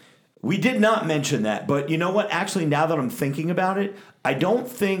that. We did not mention that. But you know what? Actually, now that I'm thinking about it, I don't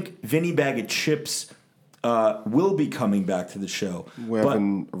think Vinny Bag of Chips will be coming back to the show. We're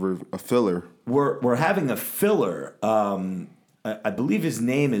having a filler. We're having a filler. I believe his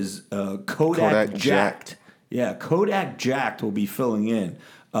name is Kodak Jacked. Yeah, Kodak Jacked will be filling in.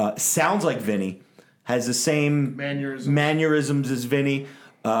 Sounds like Vinny. Has the same mannerisms as Vinny.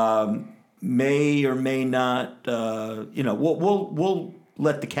 May or may not. We'll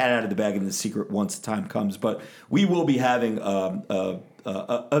let the cat out of the bag in the secret once the time comes. But we will be having a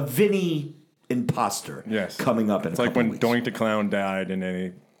Vinny imposter coming up in a couple It's like when weeks. Doink the Clown died and then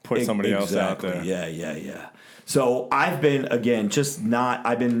he put somebody else out there. Yeah. So I've been, again,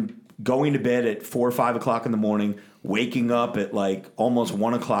 I've been going to bed at 4 or 5 o'clock in the morning, waking up at like almost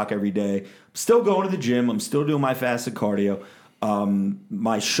 1 o'clock every day. I'm still going to the gym. I'm still doing my fasted cardio.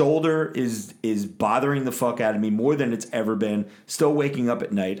 My shoulder is bothering the fuck out of me more than it's ever been. Still waking up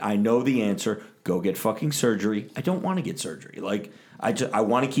at night. I know the answer. Go get fucking surgery. I don't want to get surgery. Like, I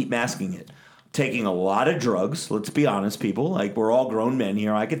want to keep masking it. Taking a lot of drugs. Let's be honest, people. Like, we're all grown men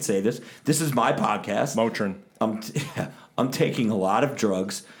here. I could say this. This is my podcast. Motrin. I'm taking a lot of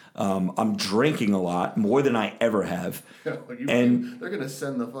drugs. I'm drinking a lot, more than I ever have. And they're gonna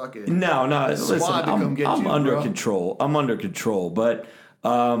send the fucking no. Listen, I'm under bro. control. I'm under control. But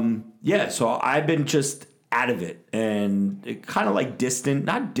so I've been just out of it and kind of like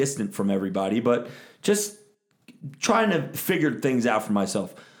not distant from everybody, but just trying to figure things out for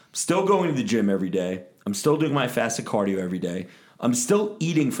myself. Still going to the gym every day. I'm still doing my fasted cardio every day. I'm still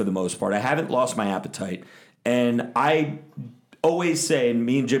eating for the most part. I haven't lost my appetite. And I always say, and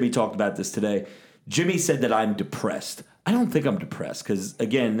me and Jimmy talked about this today, Jimmy said that I'm depressed. I don't think I'm depressed because,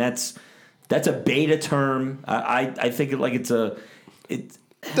 again, that's a beta term. I think it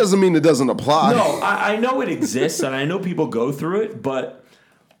doesn't mean it doesn't apply. No, I know it exists, and I know people go through it, but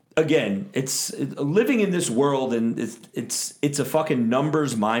again, it's living in this world, and it's a fucking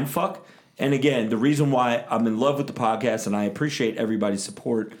numbers mindfuck. And again, the reason why I'm in love with the podcast and I appreciate everybody's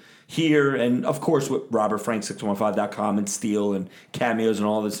support here and, of course, with RobertFrank615.com and Steel and Cameos and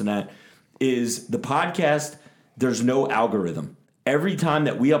all this and that is the podcast, there's no algorithm. Every time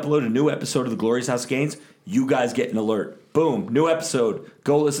that we upload a new episode of the Glorious House of Gains, you guys get an alert. Boom, new episode.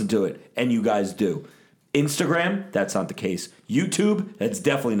 Go listen to it. And you guys do. Instagram, that's not the case. YouTube, that's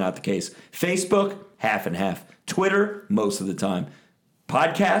definitely not the case. Facebook, half and half. Twitter, most of the time.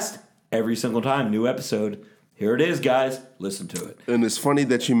 Podcast, every single time, new episode. Here it is, guys. Listen to it. And it's funny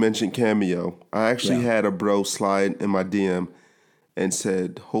that you mentioned Cameo. I actually had a bro slide in my DM and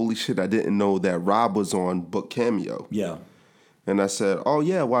said, holy shit, I didn't know that Rob was on Book Cameo. Yeah. And I said, oh,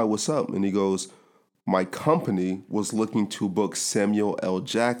 yeah, why, what's up? And he goes, my company was looking to book Samuel L.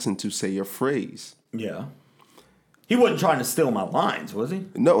 Jackson to say a phrase. Yeah. He wasn't trying to steal my lines, was he?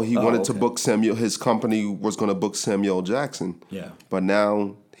 No, he wanted to okay. book Samuel. His company was going to book Samuel L. Jackson. Yeah. But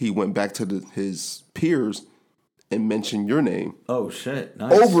now he went back to his peers and mentioned your name Oh, shit.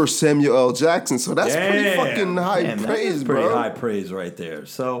 Nice. over Samuel L. Jackson. So that's pretty Yeah. fucking high Man, that praise, is pretty bro. high praise right there.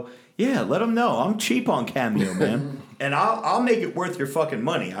 So, yeah, let them know. I'm cheap on Cameo, man. And I'll make it worth your fucking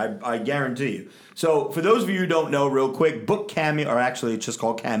money. I guarantee you. So, for those of you who don't know, real quick, Book Cameo, or actually it's just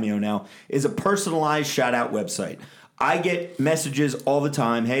called Cameo now, is a personalized shout-out website. I get messages all the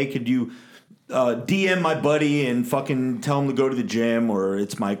time. Hey, could you DM my buddy and fucking tell him to go to the gym, or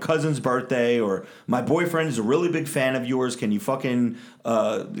it's my cousin's birthday, or my boyfriend is a really big fan of yours. Can you fucking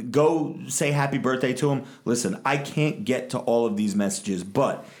go say happy birthday to him? Listen, I can't get to all of these messages,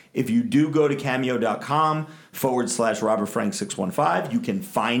 but if you do go to cameo.com/RobertFrank615, you can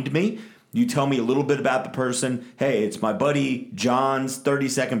find me. You tell me a little bit about the person. Hey, it's my buddy John's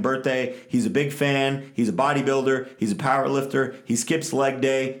 32nd birthday. He's a big fan. He's a bodybuilder. He's a power lifter. He skips leg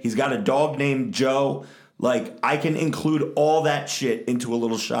day. He's got a dog named Joe. Like, I can include all that shit into a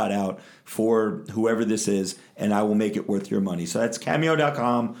little shout out for whoever this is, and I will make it worth your money. So that's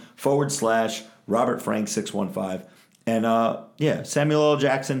cameo.com/RobertFrank615. And yeah, Samuel L.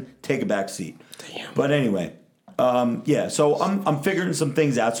 Jackson, take a back seat. Damn. But anyway. Yeah, so I'm figuring some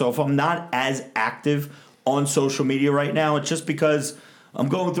things out. So if I'm not as active on social media right now, it's just because I'm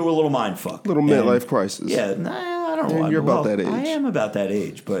going through a little mind fuck. Little midlife crisis. Yeah, I don't know. And you're about that age. I am about that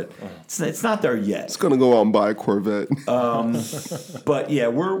age, but it's not there yet. It's gonna go out and buy a Corvette. But yeah,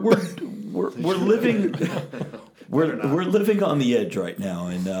 we're living we're living on the edge right now,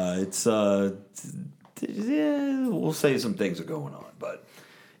 and yeah, we'll say some things are going on, but.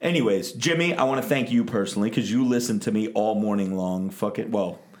 Anyways, Jimmy, I want to thank you personally because you listened to me all morning long.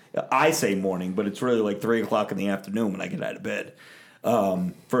 Well, I say morning, but it's really like 3 o'clock in the afternoon when I get out of bed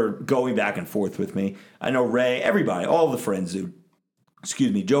for going back and forth with me. I know Ray, everybody, all the friends, dude.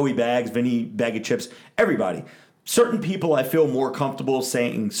 Excuse me, Joey Bags, Vinny Bag of Chips, everybody. Certain people I feel more comfortable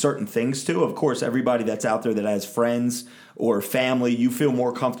saying certain things to. Of course, everybody that's out there that has friends or family, you feel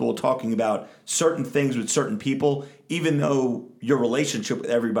more comfortable talking about certain things with certain people, even though your relationship with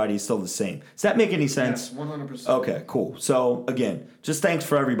everybody is still the same. Does that make any sense? Yes, 100%. Okay, cool. So, again, just thanks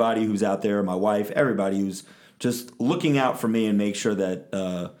for everybody who's out there, my wife, everybody who's just looking out for me and make sure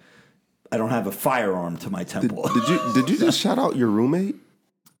that I don't have a firearm to my temple. Did you just shout out your roommate?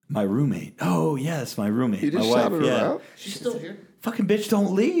 My roommate. Oh, yes, my roommate. You just my wife, shouted her out? She's still here. Fucking bitch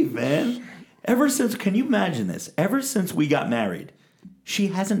don't leave, man. Ever since, can you imagine this? Ever since we got married, she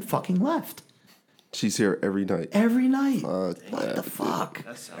hasn't fucking left. She's here every night. Every night. Fuck What that. the fuck?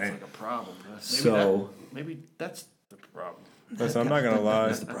 That sounds like a problem. Maybe that's the problem. Listen, I'm not gonna lie.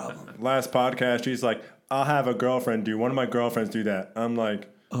 That's the problem. Last podcast, she's like, "I'll have a girlfriend do." One of my girlfriends do that. I'm like,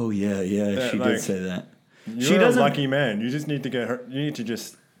 Oh, yeah, she like, did say that. "You're She a doesn't. lucky man. You just need to get her. You need to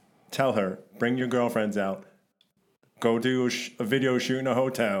just tell her, bring your girlfriends out, go do a video shoot in a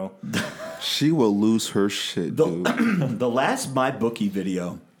hotel." She will lose her shit, dude. The last My Bookie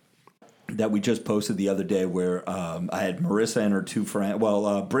video that we just posted the other day where I had Marissa and her two friends,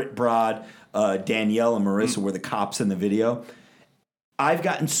 Britt Broad, Danielle, and Marissa were the cops in the video. I've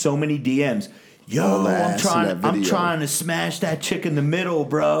gotten so many DMs. Yo, I'm trying to smash that chick in the middle,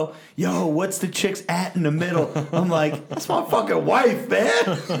 bro. Yo, what's the chick's at in the middle? I'm like, that's my fucking wife, man.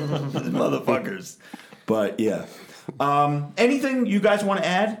 These motherfuckers. But yeah. Anything you guys want to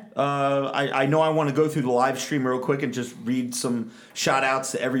add? I know I want to go through the live stream real quick and just read some shout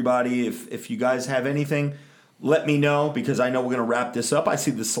outs to everybody. If you guys have anything, let me know because I know we're going to wrap this up. I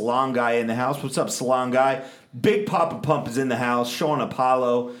see the Salon Guy in the house. What's up, Salon Guy? Big Papa Pump is in the house. Sean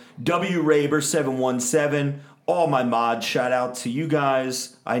Apollo, W Raber 717. All my mods, shout out to you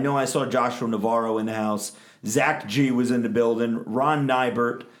guys. I know I saw Joshua Navarro in the house. Zach G was in the building. Ron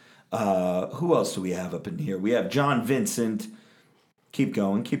Nybert. Who else do we have up in here? We have John Vincent. Keep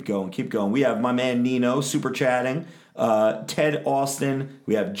going. We have my man Nino super chatting. Ted Austin.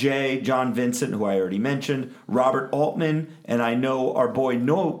 We have Jay, John Vincent, who I already mentioned. Robert Altman. And I know our boy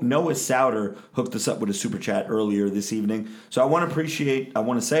Noah Souter hooked us up with a super chat earlier this evening. So I want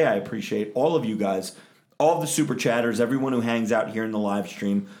to say I appreciate all of you guys, all of the super chatters, everyone who hangs out here in the live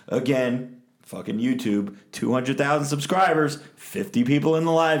stream. Again, fucking YouTube, 200,000 subscribers, 50 people in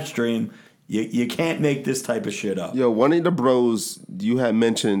the live stream. You can't make this type of shit up. Yo, one of the bros, you had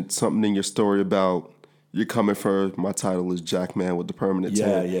mentioned something in your story about you're coming for my title is Jack Man with the permanent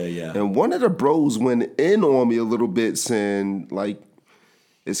tan. Yeah. And one of the bros went in on me a little bit saying, like,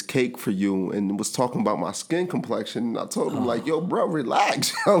 it's cake for you, and was talking about my skin complexion. And I told him, like, yo, bro,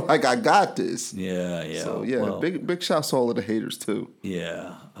 relax. Like, I got this. Yeah. So, yeah, well, big shouts to all of the haters, too.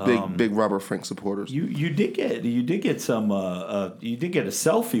 Yeah. Big Robert Frank supporters. You did get some you did get a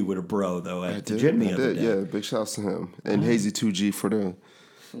selfie with a bro though at the gym the other day. Yeah, big shouts to him. And Hazy 2G for the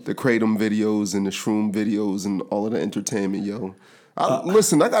Kratom videos and the Shroom videos and all of the entertainment, yo.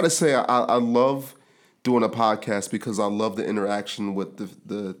 Listen, I gotta say, I love doing a podcast because I love the interaction with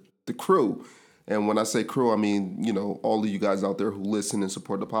the crew. And when I say crew, I mean, you know, all of you guys out there who listen and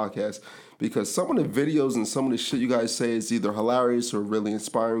support the podcast. Because some of the videos and some of the shit you guys say is either hilarious or really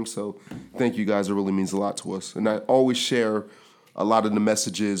inspiring. So thank you guys. It really means a lot to us. And I always share a lot of the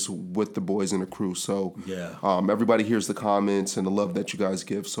messages with the boys and the crew. So yeah, everybody hears the comments and the love that you guys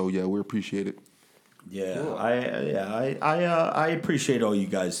give. So yeah, we appreciate it. Yeah, cool. I appreciate all you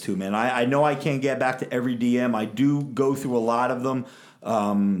guys too, man. I know I can't get back to every DM. I do go through a lot of them.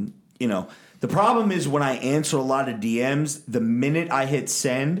 You know, the problem is when I answer a lot of DMs, the minute I hit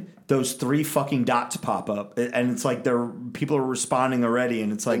send, those 3 fucking dots pop up, and it's like people are responding already,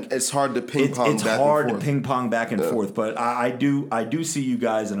 and it's like it's hard to ping pong. It's hard to ping pong back and forth, but I do see you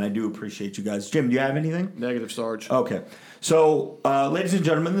guys, and I do appreciate you guys. Jim, do you have anything? Negative, Sarge. Okay. So, ladies and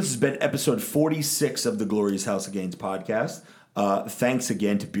gentlemen, this has been episode 46 of the Glorious House of Gains podcast. Thanks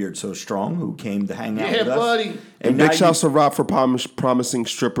again to Beard So Strong, who came to hang out with us. Yeah, buddy. And big shouts to Rob for promising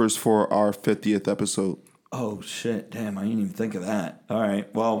strippers for our 50th episode. Oh, shit. Damn, I didn't even think of that. All right.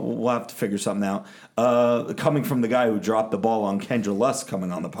 Well, we'll have to figure something out. Coming from the guy who dropped the ball on Kendra Lusk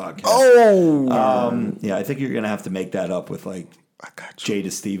coming on the podcast. Oh! Yeah, I think you're going to have to make that up with, like,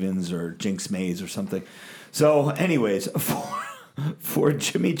 Jada Stevens or Jinx Mays or something. So, anyways, for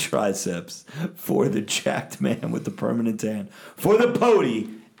Jimmy Triceps, for the jacked man with the permanent tan, for the Pody,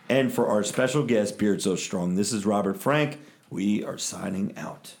 and for our special guest, Beard So Strong, this is Robert Frank. We are signing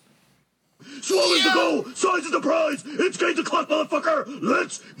out. Swallow is the goal, size is the prize. It's game to clock, motherfucker.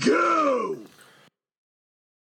 Let's go.